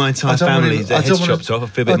just see my entire family, their heads chopped off, I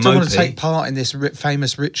feel a bit mopey. I don't want to take part in this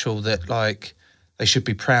famous ritual that, they should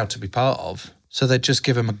be proud to be part of. So they'd just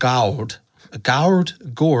give them a gourd. A gourd?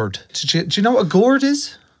 Gourd. Do you know what a gourd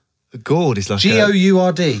is? A gourd is like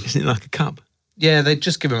Gourd. Isn't it like a cup? Yeah, they'd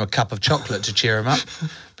just give him a cup of chocolate to cheer him up.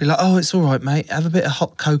 Be like, oh, it's all right, mate. Have a bit of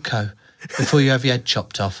hot cocoa before you have your head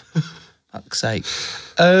chopped off. Fuck's sake.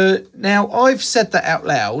 Now, I've said that out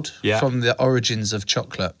loud from the origins of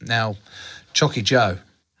chocolate. Now, Chocky Joe,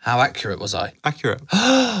 how accurate was I? Accurate.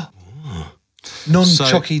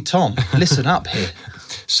 Non-Chocky Tom, listen up here.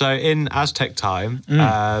 So in Aztec time,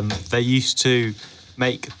 they used to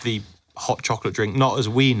make the hot chocolate drink, not as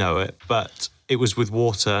we know it, but it was with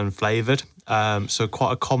water and flavoured. So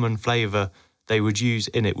quite a common flavour they would use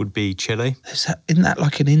in it would be chili. Isn't that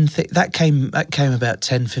like an in thing? That came about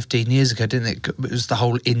 10, 15 years ago, didn't it? It was the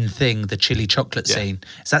whole in thing, the chili chocolate scene.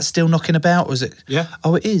 Is that still knocking about? Or is it? Yeah.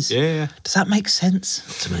 Oh, it is? Yeah. Does that make sense?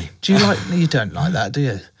 Not to me. Do you you don't like that, do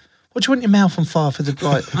you? What do you want your mouth on fire for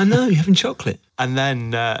the I know, you're having chocolate. And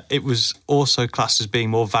then it was also classed as being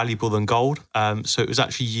more valuable than gold. So it was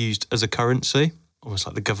actually used as a currency. Almost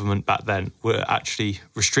like the government back then were actually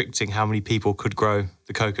restricting how many people could grow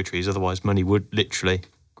the cocoa trees. Otherwise, money would literally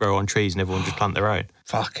grow on trees and everyone just plant their own.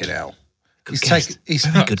 Fucking hell. Good He's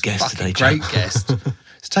Very good guest today, Joe. Great guest.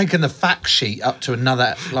 He's taken the fact sheet up to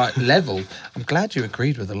another level. I'm glad you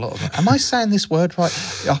agreed with a lot of it. Am I saying this word right?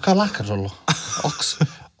 I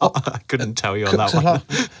couldn't tell you on that one.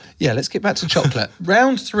 Yeah, let's get back to chocolate.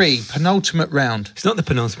 Round 3, penultimate round. It's not the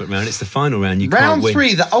penultimate round, it's the final round. You Round can't win.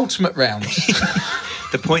 3, the ultimate round.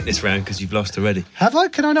 The pointless round because you've lost already. Have I?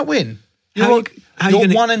 Can I not win? How You're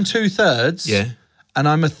you gonna... 1 2/3. Yeah. And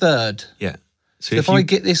I'm a third. Yeah. So if I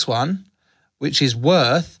get this one, which is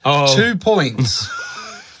worth 2 points.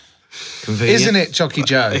 Convenient. Isn't it, Chocky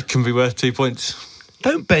Joe? It can be worth 2 points.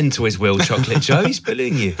 Don't bend to his will, Chocolate Joe. He's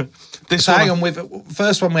bullying you. So hang on,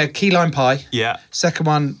 first one we had key lime pie. Yeah. Second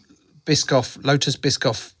one, Biscoff, Lotus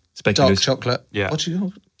Biscoff, dark chocolate. Yeah. What do you call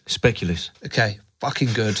it? Speculous. Okay,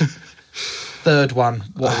 fucking good. Third one,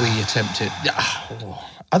 what we attempted.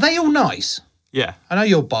 Are they all nice? Yeah. I know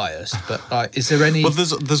you're biased, but is there any... Well,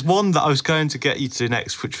 there's one that I was going to get you to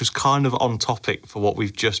next, which was kind of on topic for what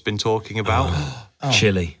we've just been talking about.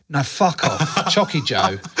 Chili. No, fuck off. Chocky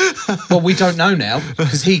Joe. Well, we don't know now,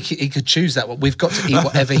 because he could choose that one. We've got to eat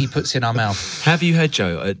whatever he puts in our mouth. Have you had,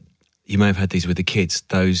 Joe, you may have had these with the kids,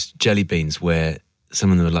 those jelly beans where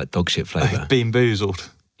some of them are like dog shit flavour? Bean boozled.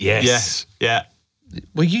 Yes. Yes, yeah.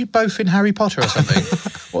 Were you both in Harry Potter or something?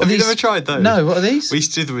 Have you never tried those? No, what are these? We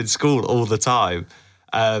used to do them in school all the time.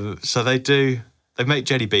 So they make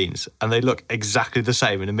jelly beans and they look exactly the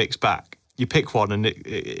same in a mixed bag. You pick one and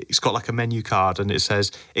it's got like a menu card and it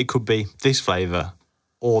says it could be this flavour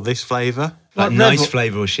or this flavour. Like nice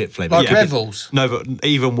flavour or shit flavour. Like Revels? No, but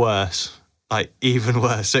even worse. Like even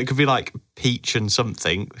worse. So it could be like peach and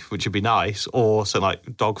something, which would be nice, or something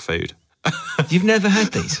like dog food. You've never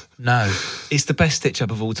had these? No. It's the best stitch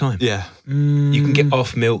up of all time. Yeah. You can get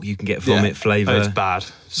off milk, you can get vomit flavour. Oh, it's bad.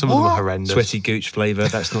 Some of them are horrendous. Sweaty gooch flavour,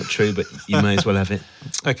 that's not true, but you may as well have it.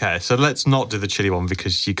 Okay, so let's not do the chili one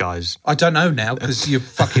because you guys... I don't know now because you're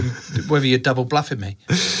fucking... whether you're double bluffing me.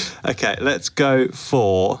 Okay, let's go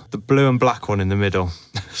for the blue and black one in the middle.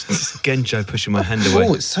 Again, Joe, pushing my hand away.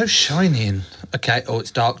 Oh, it's so shiny. Okay,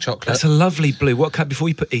 it's dark chocolate. That's a lovely blue. What colour, before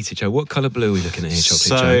you eat it, Joe, what colour blue are we looking at here,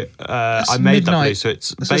 Chocolate Joe? I made that blue, so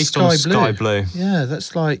it's based on sky blue. Yeah,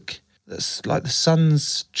 that's like the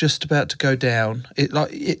sun's just about to go down.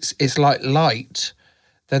 It's like light.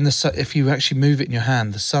 Then if you actually move it in your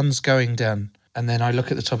hand, the sun's going down, and then I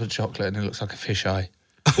look at the top of the chocolate and it looks like a fisheye.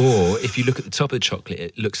 Or if you look at the top of the chocolate,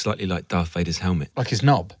 it looks slightly like Darth Vader's helmet. Like his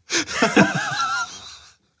knob.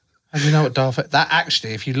 How do you know what Darth Vader... That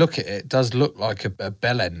actually, if you look at it, does look like a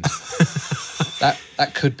bell end.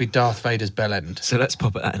 that could be Darth Vader's bell end. So let's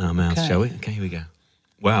pop that in our mouths, shall we? Okay, here we go.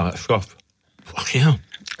 Wow, that's soft. Fucking hell.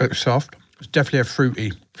 It's soft. It's definitely a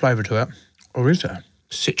fruity flavour to it. Or is it?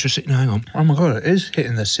 Citrus, no, hang on. Oh my God, it is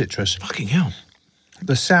hitting the citrus. Fucking hell.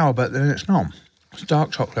 The sour, but then it's not. It's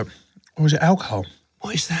dark chocolate. Or is it alcohol?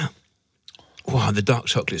 What is that? Wow, the dark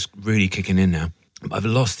chocolate's really kicking in now. I've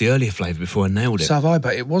lost the earlier flavour before I nailed it. So have I,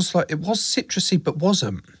 but it was citrusy, but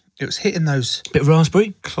wasn't. It was hitting those... Bit of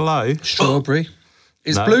raspberry? Close. Strawberry.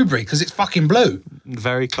 It's blueberry, because it's fucking blue.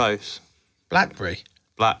 Very close. Blackberry.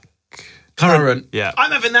 Black. Currant. Yeah.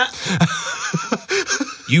 I'm having that.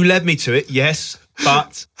 You led me to it, yes,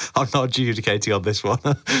 but... I'm not adjudicating on this one.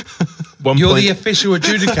 You're the official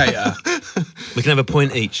adjudicator. We can have a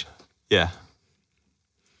point each. Yeah.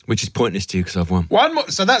 Which is pointless to you because I've won. One more.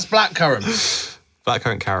 So that's blackcurrant.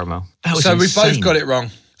 Blackcurrant caramel. So we both got it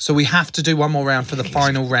wrong. So we have to do one more round for the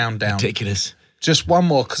final round down. Ridiculous. Just one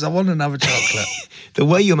more, because I want another chocolate. The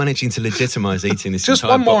way you're managing to legitimise eating this just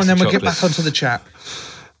entire one more box and then of we'll get back onto the chat.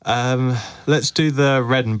 Let's do the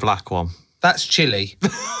red and black one. That's chili.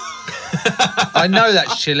 I know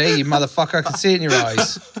that's chili, you motherfucker. I can see it in your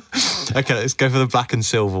eyes. Okay, let's go for the black and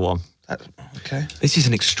silver one. Okay. This is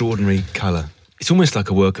an extraordinary colour. It's almost like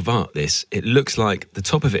a work of art, this. It looks like the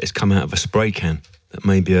top of it has come out of a spray can that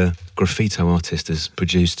maybe a graffito artist has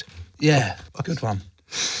produced. Yeah, a good one.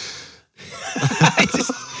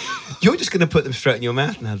 You're just going to put them straight in your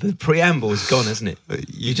mouth now. The preamble's gone, hasn't it?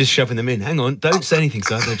 You're just shoving them in. Hang on, don't say anything,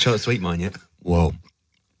 so I haven't had a chance to eat mine yet. Whoa.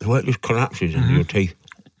 The way it just collapses into your teeth.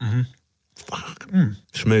 Mm-hmm. Fuck.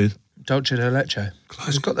 Smooth. Dolce de leche.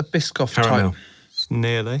 It's got the Biscoff Caramel. type. It's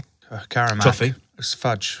nearly. Caramel. Toffee. It's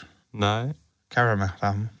fudge. No. Caramel.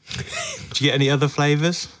 Did you get any other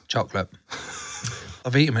flavours? Chocolate.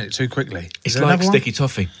 I've eaten it too quickly. It's like sticky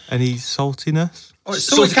toffee. Any saltiness? Oh, it's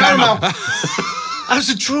salted caramel. That was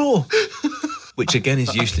a draw. Which again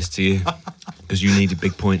is useless to you because you needed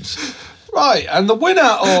big points. Right, and the winner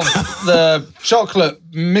of the chocolate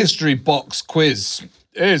mystery box quiz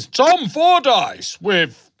is Tom Fordyce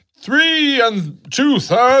with 3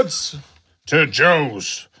 2/3 to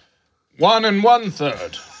Joe's 1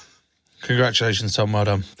 1/3. Congratulations, Tom. Well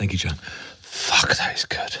done. Thank you, Joe. Fuck, that is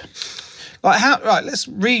good. Like how? Right, let's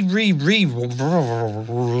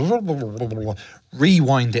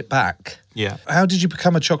rewind it back. Yeah. How did you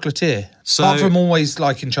become a chocolatier? So- Apart from always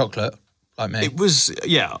liking chocolate, like me. It was,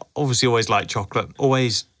 obviously always liked chocolate,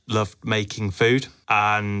 always loved making food.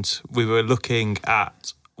 And we were looking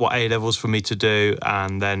at what A-levels for me to do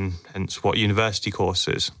and then hence what university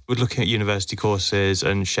courses. We're looking at university courses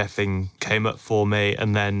and chefing came up for me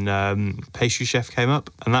and then pastry chef came up.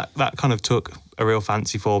 And that kind of took a real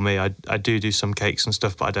fancy for me. I do some cakes and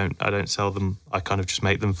stuff, but I don't sell them. I kind of just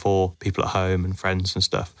make them for people at home and friends and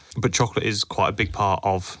stuff. But chocolate is quite a big part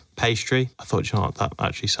of pastry. I thought, you know what, that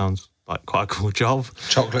actually sounds like quite a cool job.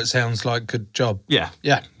 Chocolate sounds like a good job. Yeah.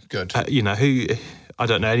 Yeah, good. I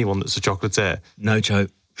don't know anyone that's a chocolatier. No, Joe.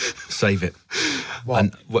 Save it. What?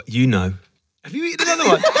 And what you know. Have you eaten another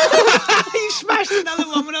one? You smashed another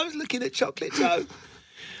one when I was looking at chocolate, Joe.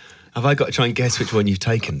 Have I got to try and guess which one you've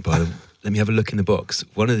taken? Let me have a look in the box.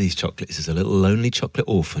 One of these chocolates is a little lonely chocolate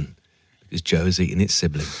orphan because Joe has eaten its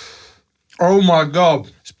sibling. Oh my God.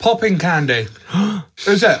 It's popping candy.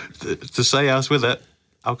 Is it? To say else with it,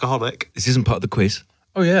 alcoholic. This isn't part of the quiz.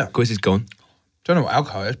 Oh, yeah. Quiz is gone. Don't know what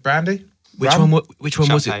alcohol is. Brandy? Which Rum? one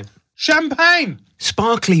was it? Champagne. Champagne!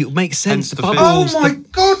 Sparkly, it makes sense. Hence The the bubbles. Oh my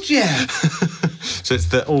God, yeah. So it's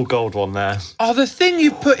the all gold one there. Oh, the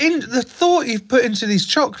thought you've put into these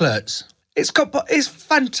chocolates. It's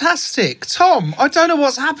fantastic. Tom, I don't know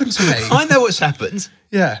what's happened to me. I know what's happened.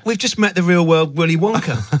 Yeah. We've just met the real world Willy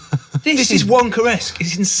Wonka. This is Wonka-esque.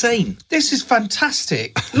 It's insane. This is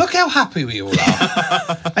fantastic. Look how happy we all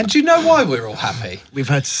are. And do you know why we're all happy? We've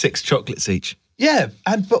had 6 chocolates each. Yeah,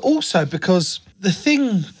 but also because the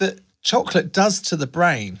thing that chocolate does to the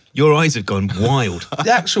brain, Your eyes have gone wild.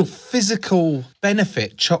 the actual physical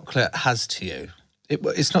benefit chocolate has to you.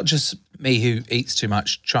 It's not just me who eats too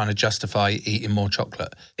much trying to justify eating more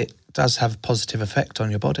chocolate. It does have a positive effect on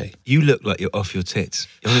your body. You look like you're off your tits.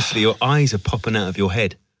 Honestly, your eyes are popping out of your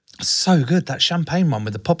head. So good. That champagne one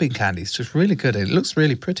with the popping candy is just really good. It looks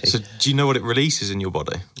really pretty. So do you know what it releases in your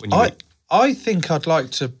body when you eat? I think I'd like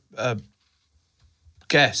to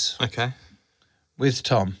guess Okay. with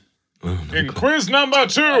Tom. In quiz number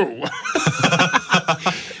 2.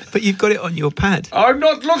 But you've got it on your pad. I'm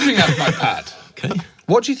not looking at my pad. Okay.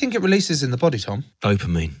 What do you think it releases in the body, Tom?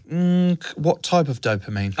 Dopamine. What type of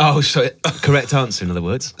dopamine? Oh, so correct answer, in other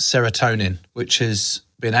words. Serotonin, which has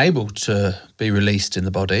been able to be released in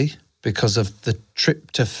the body because of the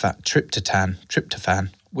tryptophan,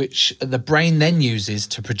 which the brain then uses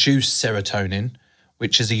to produce serotonin,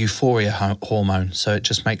 which is a euphoria hormone. So it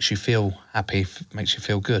just makes you feel happy, makes you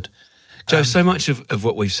feel good. Joe, so much of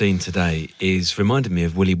what we've seen today is reminded me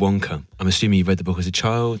of Willy Wonka. I'm assuming you read the book as a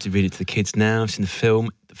child, you read it to the kids now, you've seen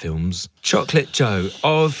the films. Chocolate, Joe,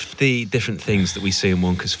 of the different things that we see in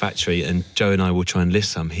Wonka's factory, and Joe and I will try and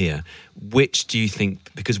list some here, which do you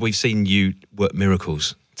think, because we've seen you work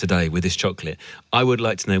miracles today with this chocolate, I would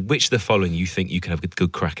like to know which of the following you think you can have a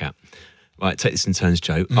good crack at. Right, take this in turns,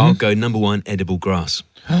 Joe. Mm-hmm. I'll go number 1, edible grass.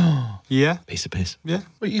 Yeah. Piece of piss. Yeah.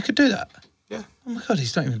 Well, you could do that. Yeah. Oh my God,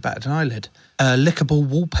 he's not even batted an eyelid. Lickable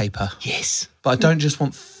wallpaper. Yes. But I don't just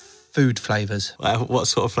want food flavours. What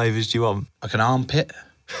sort of flavours do you want? Like an armpit.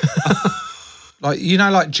 like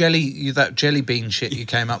jelly, that jelly bean shit you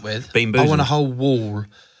came up with. Bean I boozled. want a whole wall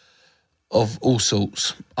of all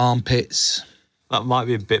sorts. Armpits. That might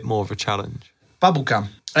be a bit more of a challenge. Bubblegum.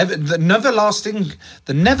 The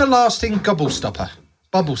never-lasting gobble stopper.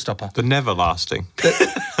 Bubble stopper. The never lasting.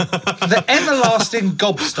 The everlasting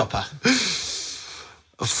gob stopper.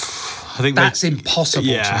 I think That's impossible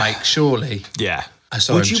to make, surely. Yeah.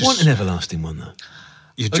 Would you want an everlasting one, though?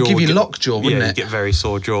 Your It'd give you would lockjaw, wouldn't you it? get very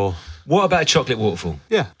sore jaw. What about a chocolate waterfall?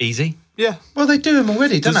 Yeah. Easy? Yeah. Well, they do them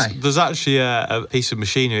already, don't they? There's actually a piece of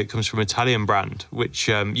machinery. It comes from an Italian brand, which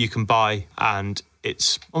you can buy, and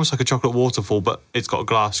it's almost like a chocolate waterfall, but it's got a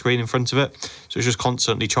glass screen in front of it. So it's just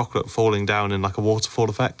constantly chocolate falling down in like a waterfall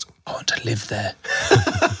effect. I want to live there.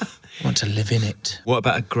 I want to live in it. What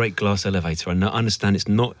about a great glass elevator? I understand it's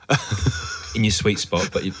not in your sweet spot,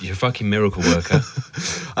 but you're a fucking miracle worker.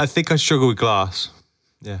 I think I struggle with glass.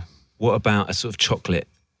 Yeah. What about a sort of chocolate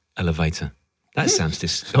elevator? That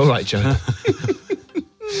sounds all right, Joe.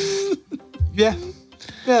 Yeah.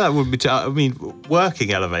 Yeah, that wouldn't be...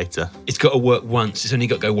 working elevator. It's got to work once. It's only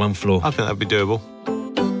got to go one floor. I think that'd be doable.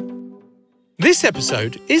 This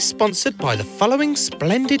episode is sponsored by the following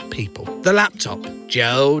splendid people. The Laptop,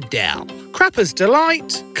 Joe Dell. Crapper's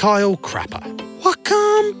Delight, Kyle Crapper.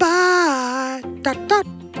 Welcome by, da, da,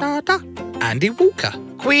 da, da. Andy Walker.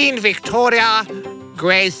 Queen Victoria,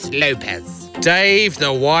 Grace Lopez. Dave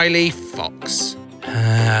the Wily Fox.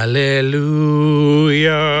 Hallelujah,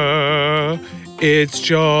 it's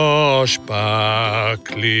Josh Buckley.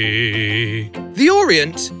 The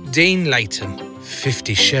Orient, Dean Layton.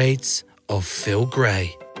 50 Shades of Phil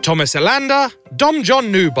Gray. Thomas Alander, Dom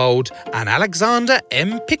John Newbold, and Alexander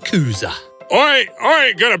M. Picuza. I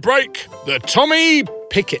ain't gonna break the Tommy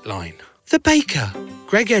Picket Line. The Baker,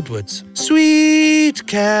 Greg Edwards. Sweet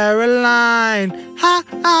Caroline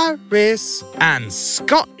Harris. And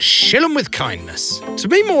Scott Shillham with Kindness. To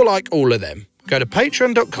be more like all of them, go to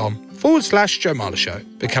patreon.com/Joe Marler Show.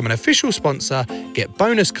 Become an official sponsor, get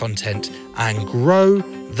bonus content, and grow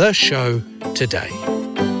the show today.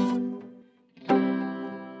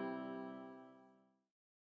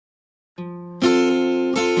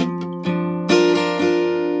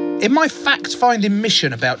 In my fact-finding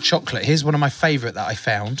mission about chocolate, here's one of my favourite that I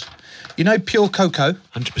found. You know pure cocoa?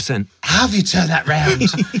 100%. How have you turned that round?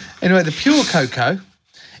 Anyway, the pure cocoa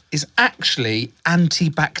is actually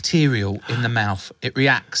antibacterial in the mouth. It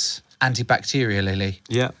reacts antibacterially.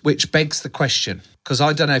 Yeah. Which begs the question, because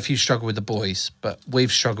I don't know if you struggle with the boys, but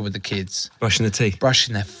we've struggled with the kids. Brushing the teeth.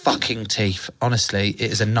 Brushing their fucking teeth. Honestly,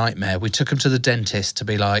 it is a nightmare. We took them to the dentist to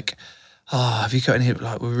be like, have you got any,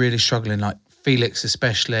 like, we're really struggling, like, Felix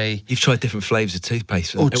especially. You've tried different flavours of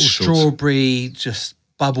toothpaste. Or strawberry, just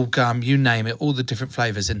bubble gum, you name it, all the different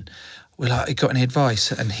flavours. And we're like, you got any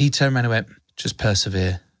advice? And he turned around and went, just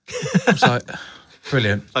persevere. I was like,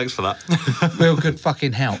 brilliant. Thanks for that. Real good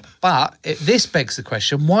fucking help. But this begs the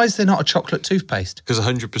question, why is there not a chocolate toothpaste? Because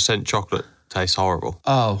 100% chocolate tastes horrible.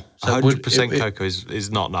 Oh. So 100% cocoa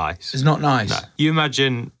is not nice. It's not nice? No. You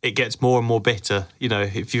imagine it gets more and more bitter. You know,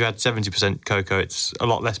 if you had 70% cocoa, it's a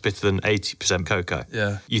lot less bitter than 80% cocoa.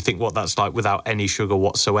 Yeah. You think what that's like without any sugar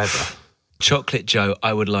whatsoever. Chocolate Joe,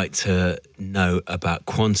 I would like to know about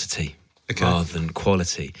quantity rather than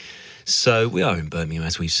quality. So we are in Birmingham,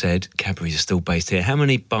 as we've said. Cadbury's are still based here. How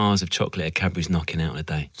many bars of chocolate are Cadbury's knocking out in a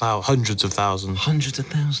day? Wow, hundreds of thousands. Hundreds of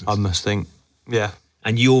thousands? I must think, yeah.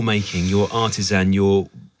 And you're making your artisan, your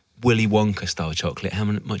Willy Wonka style chocolate. How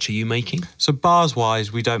much are you making? So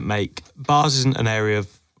bars-wise, we don't make... Bars isn't an area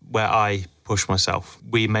where I push myself.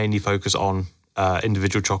 We mainly focus on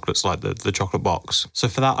individual chocolates like the chocolate box. So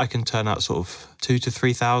for that, I can turn out sort of 2,000 to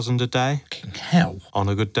 3,000 a day. Fucking hell. On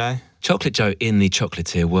a good day. Chocolate Joe, in the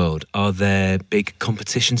chocolatier world, are there big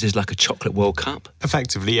competitions? Is like a chocolate World Cup?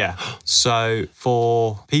 Effectively, yeah. So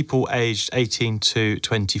for people aged 18 to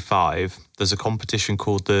 25, there's a competition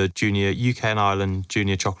called the Junior UK and Ireland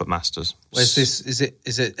Junior Chocolate Masters. Where's this?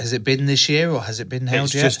 Has it been this year or has it been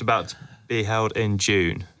held yet? It's just about to be held in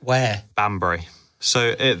June. Where? Banbury.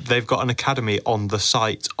 So they've got an academy on the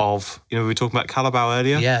site of, we were talking about Calabao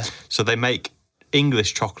earlier? Yeah. So they make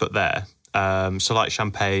English chocolate there. So like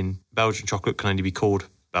champagne, Belgian chocolate can only be called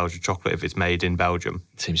Belgian chocolate if it's made in Belgium.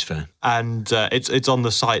 Seems fair. And it's on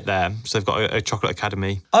the site there. So they've got a chocolate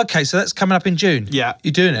academy. Okay, so that's coming up in June? Yeah.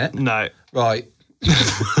 You doing it? No. Right.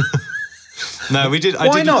 No, we did.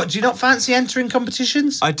 Why not? Do you not fancy entering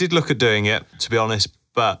competitions? I did look at doing it, to be honest,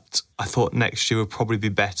 but I thought next year would probably be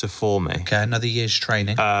better for me. Okay, another year's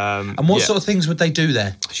training. And what sort of things would they do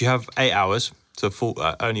there? So you have 8 hours, so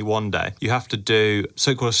only one day. You have to do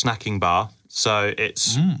so-called a snacking bar. So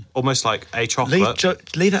it's almost like a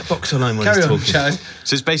chocolate. Leave that box alone when he's talking. Joe.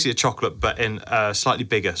 So it's basically a chocolate, but in slightly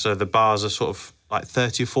bigger. So the bars are sort of like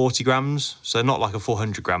 30 or 40 grams. So they're not like a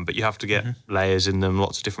 400 gram, but you have to get layers in them,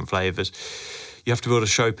 lots of different flavours. You have to build a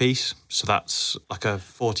showpiece. So that's like a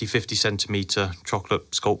 40, 50 centimetre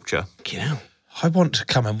chocolate sculpture. Get out. I want to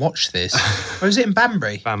come and watch this. Or is it in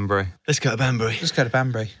Banbury? Banbury. Let's go to Banbury. Let's go to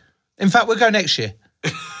Banbury. In fact, we'll go next year.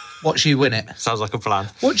 Watch you win it. Sounds like a plan.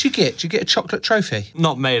 What do you get? Do you get a chocolate trophy?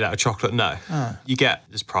 Not made out of chocolate, no. Oh. You get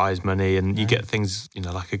this prize money and you get things,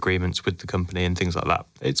 like agreements with the company and things like that.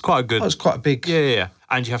 It's quite a good... Oh, it's quite a big... Yeah.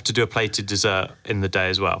 And you have to do a plated dessert in the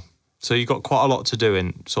day as well. So you've got quite a lot to do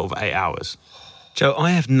in sort of 8 hours. Joe,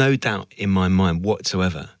 I have no doubt in my mind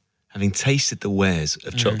whatsoever, having tasted the wares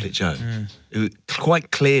of Chocolate Joe, who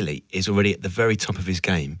quite clearly is already at the very top of his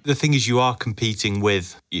game. The thing is, you are competing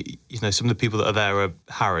with, some of the people that are there are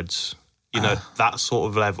Harrods, that sort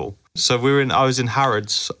of level. So I was in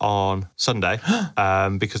Harrods on Sunday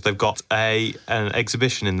because they've got an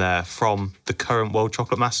exhibition in there from the current World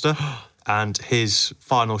Chocolate Master, and his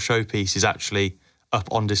final showpiece is actually up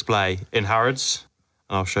on display in Harrods,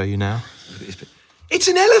 and I'll show you now. It's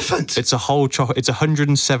an elephant. It's a whole chocolate. It's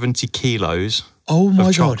 170 kilos. Oh my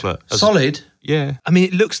of God! Chocolate. Solid. Yeah. I mean,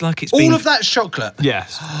 it looks like it's all of that's chocolate.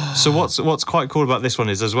 Yes. So what's quite cool about this one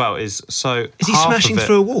is he smashing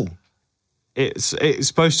through a wall? It's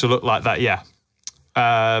supposed to look like that. Yeah.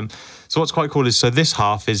 So what's quite cool is this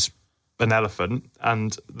half is an elephant,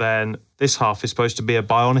 and then this half is supposed to be a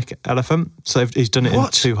bionic elephant. So he's done it in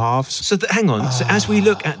two halves. So hang on. So as we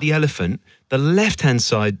look at the elephant, the left-hand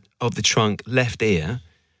side of the trunk, left ear,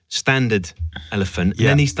 standard elephant, and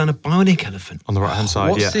then he's done a bionic elephant. On the right-hand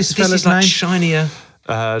side, What's this This fella's is like name? shinier.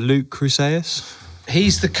 Luke Crusaeus,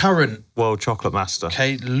 He's the current. World Chocolate Master.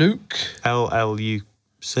 Okay, Luke. LLUC.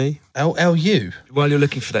 LLU. While you're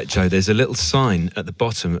looking for that, Joe, there's a little sign at the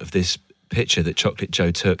bottom of this picture that Chocolate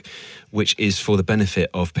Joe took, which is for the benefit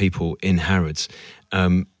of people in Harrods.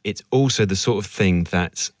 It's also the sort of thing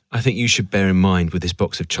that I think you should bear in mind with this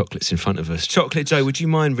box of chocolates in front of us. Chocolate Joe, would you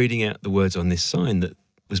mind reading out the words on this sign that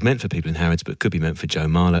was meant for people in Harrods but could be meant for Joe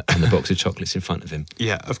Marler and the box of chocolates in front of him?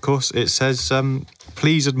 Yeah, of course. It says,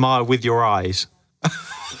 please admire with your eyes.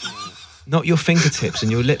 Not your fingertips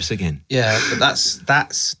and your lips again. Yeah, but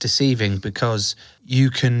that's deceiving because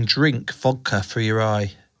you can drink vodka through your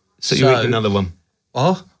eye. So you're eating another one.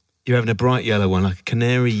 What? You're having a bright yellow one, like a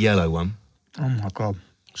canary yellow one. Oh my God.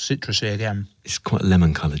 Citrusy again. It's quite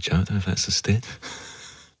lemon coloured, Joe. I don't know if that's a stick.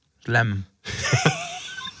 Lemon.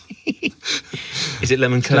 Is it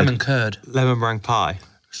lemon curd? Lemon curd. Lemon meringue pie.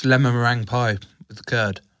 It's lemon meringue pie with the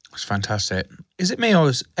curd. It's fantastic. Is it me or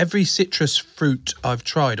is every citrus fruit I've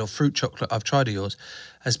tried or fruit chocolate I've tried of yours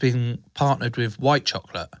has been partnered with white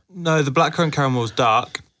chocolate? No, the blackcurrant caramel is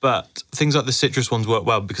dark, but things like the citrus ones work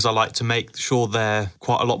well because I like to make sure they're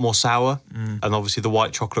quite a lot more sour. And obviously the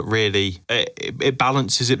white chocolate really, it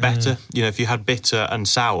balances it better. You know, if you had bitter and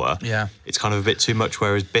sour, it's kind of a bit too much,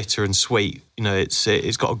 whereas bitter and sweet, you know,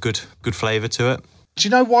 it's got a good flavour to it. Do you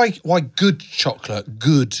know why good chocolate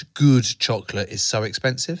is so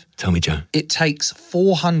expensive? Tell me, Joe. It takes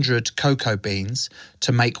 400 cocoa beans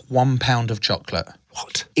to make 1 pound of chocolate.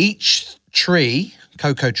 What? Each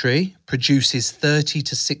cocoa tree, produces 30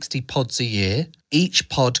 to 60 pods a year. Each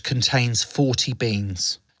pod contains 40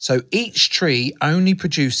 beans. So each tree only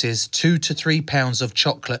produces 2 to 3 pounds of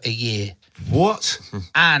chocolate a year. What?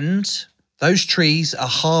 And those trees are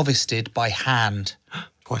harvested by hand.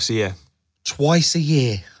 Twice a year. Twice a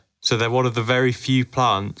year. So they're one of the very few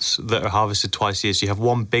plants that are harvested twice a year. So you have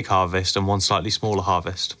one big harvest and one slightly smaller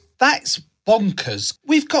harvest. That's bonkers.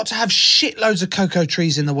 We've got to have shitloads of cocoa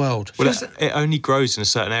trees in the world. Well, it only grows in a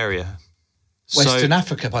certain area. Western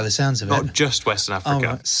Africa, by the sounds of it. Not just Western Africa.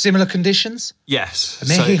 Oh, right. Similar conditions? Yes.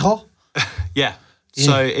 Mexico? Yeah.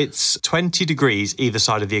 So it's 20 degrees either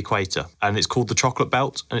side of the equator, and it's called the chocolate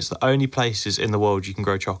belt, and it's the only places in the world you can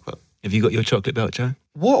grow chocolate. Have you got your chocolate belt, Joe?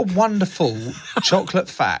 What a wonderful chocolate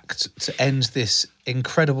fact to end this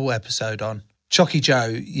incredible episode on. Chocky Joe,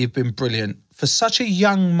 you've been brilliant. For such a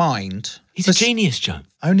young mind... He's a genius, Joe.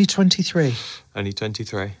 Only 23. Only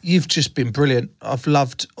 23. You've just been brilliant. I've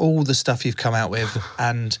loved all the stuff you've come out with,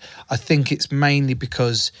 and I think it's mainly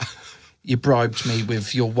because you bribed me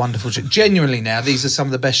with your wonderful... Genuinely now, these are some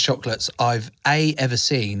of the best chocolates I've A, ever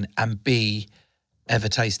seen, and B, ever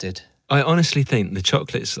tasted. I honestly think the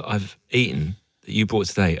chocolates that I've eaten that you brought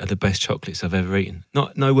today are the best chocolates I've ever eaten.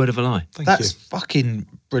 No word of a lie. That's fucking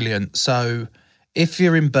brilliant. So if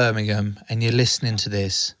you're in Birmingham and you're listening to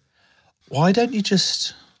this, why don't you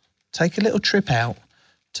just take a little trip out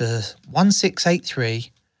to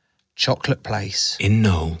 1683 Chocolate Place. In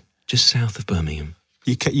Knoll, just south of Birmingham.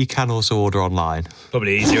 You can also order online.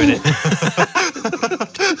 Probably easier, isn't it?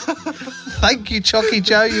 Thank you, Chocky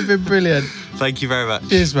Joe. You've been brilliant. Thank you very much.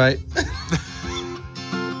 Cheers, mate.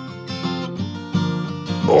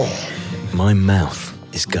 My mouth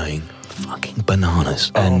is going fucking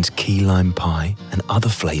bananas. And key lime pie and other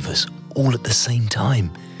flavours all at the same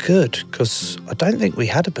time. Good, because I don't think we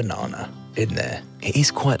had a banana in there. It is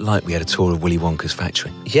quite like we had a tour of Willy Wonka's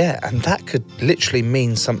factory. Yeah, and that could literally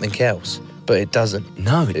mean something else, but it doesn't.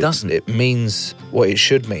 No, it doesn't. It means what it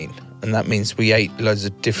should mean, and that means we ate loads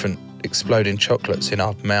of different exploding chocolates in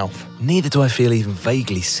our mouth. Neither do I feel even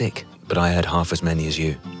vaguely sick, but I had half as many as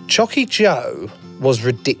you. Chocky Joe was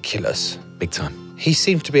ridiculous. Big time. He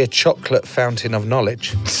seemed to be a chocolate fountain of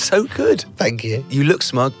knowledge. So good. Thank you. You look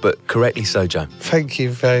smug, but correctly so, Joe. Thank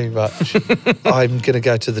you very much. I'm going to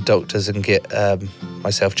go to the doctors and get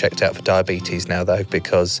myself checked out for diabetes now, though,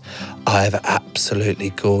 because I have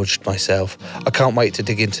absolutely gorged myself. I can't wait to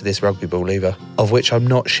dig into this rugby ball either, of which I'm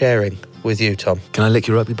not sharing with you, Tom. Can I lick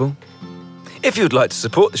your rugby ball? If you'd like to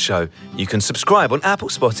support the show, you can subscribe on Apple,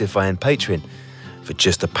 Spotify and Patreon. For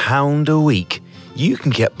just £1 a week, you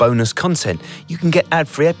can get bonus content, you can get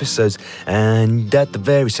ad-free episodes, and at the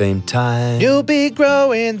very same time... You'll be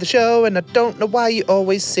growing the show, and I don't know why you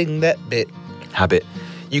always sing that bit. Habit.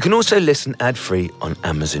 You can also listen ad-free on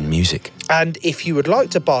Amazon Music. And if you would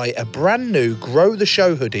like to buy a brand new Grow the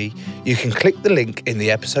Show hoodie, you can click the link in the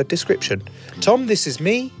episode description. Tom, this is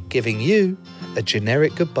me giving you a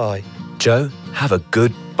generic goodbye. Joe, have a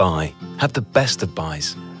good bye. Have the best of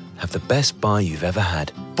byes. Have the best bye you've ever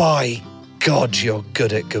had. By God, you're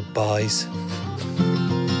good at goodbyes.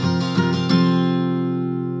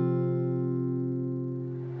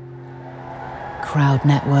 Crowd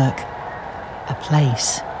Network, a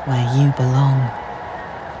place where you belong.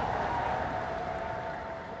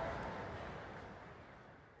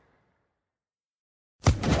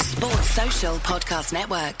 Sports Social Podcast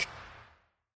Network.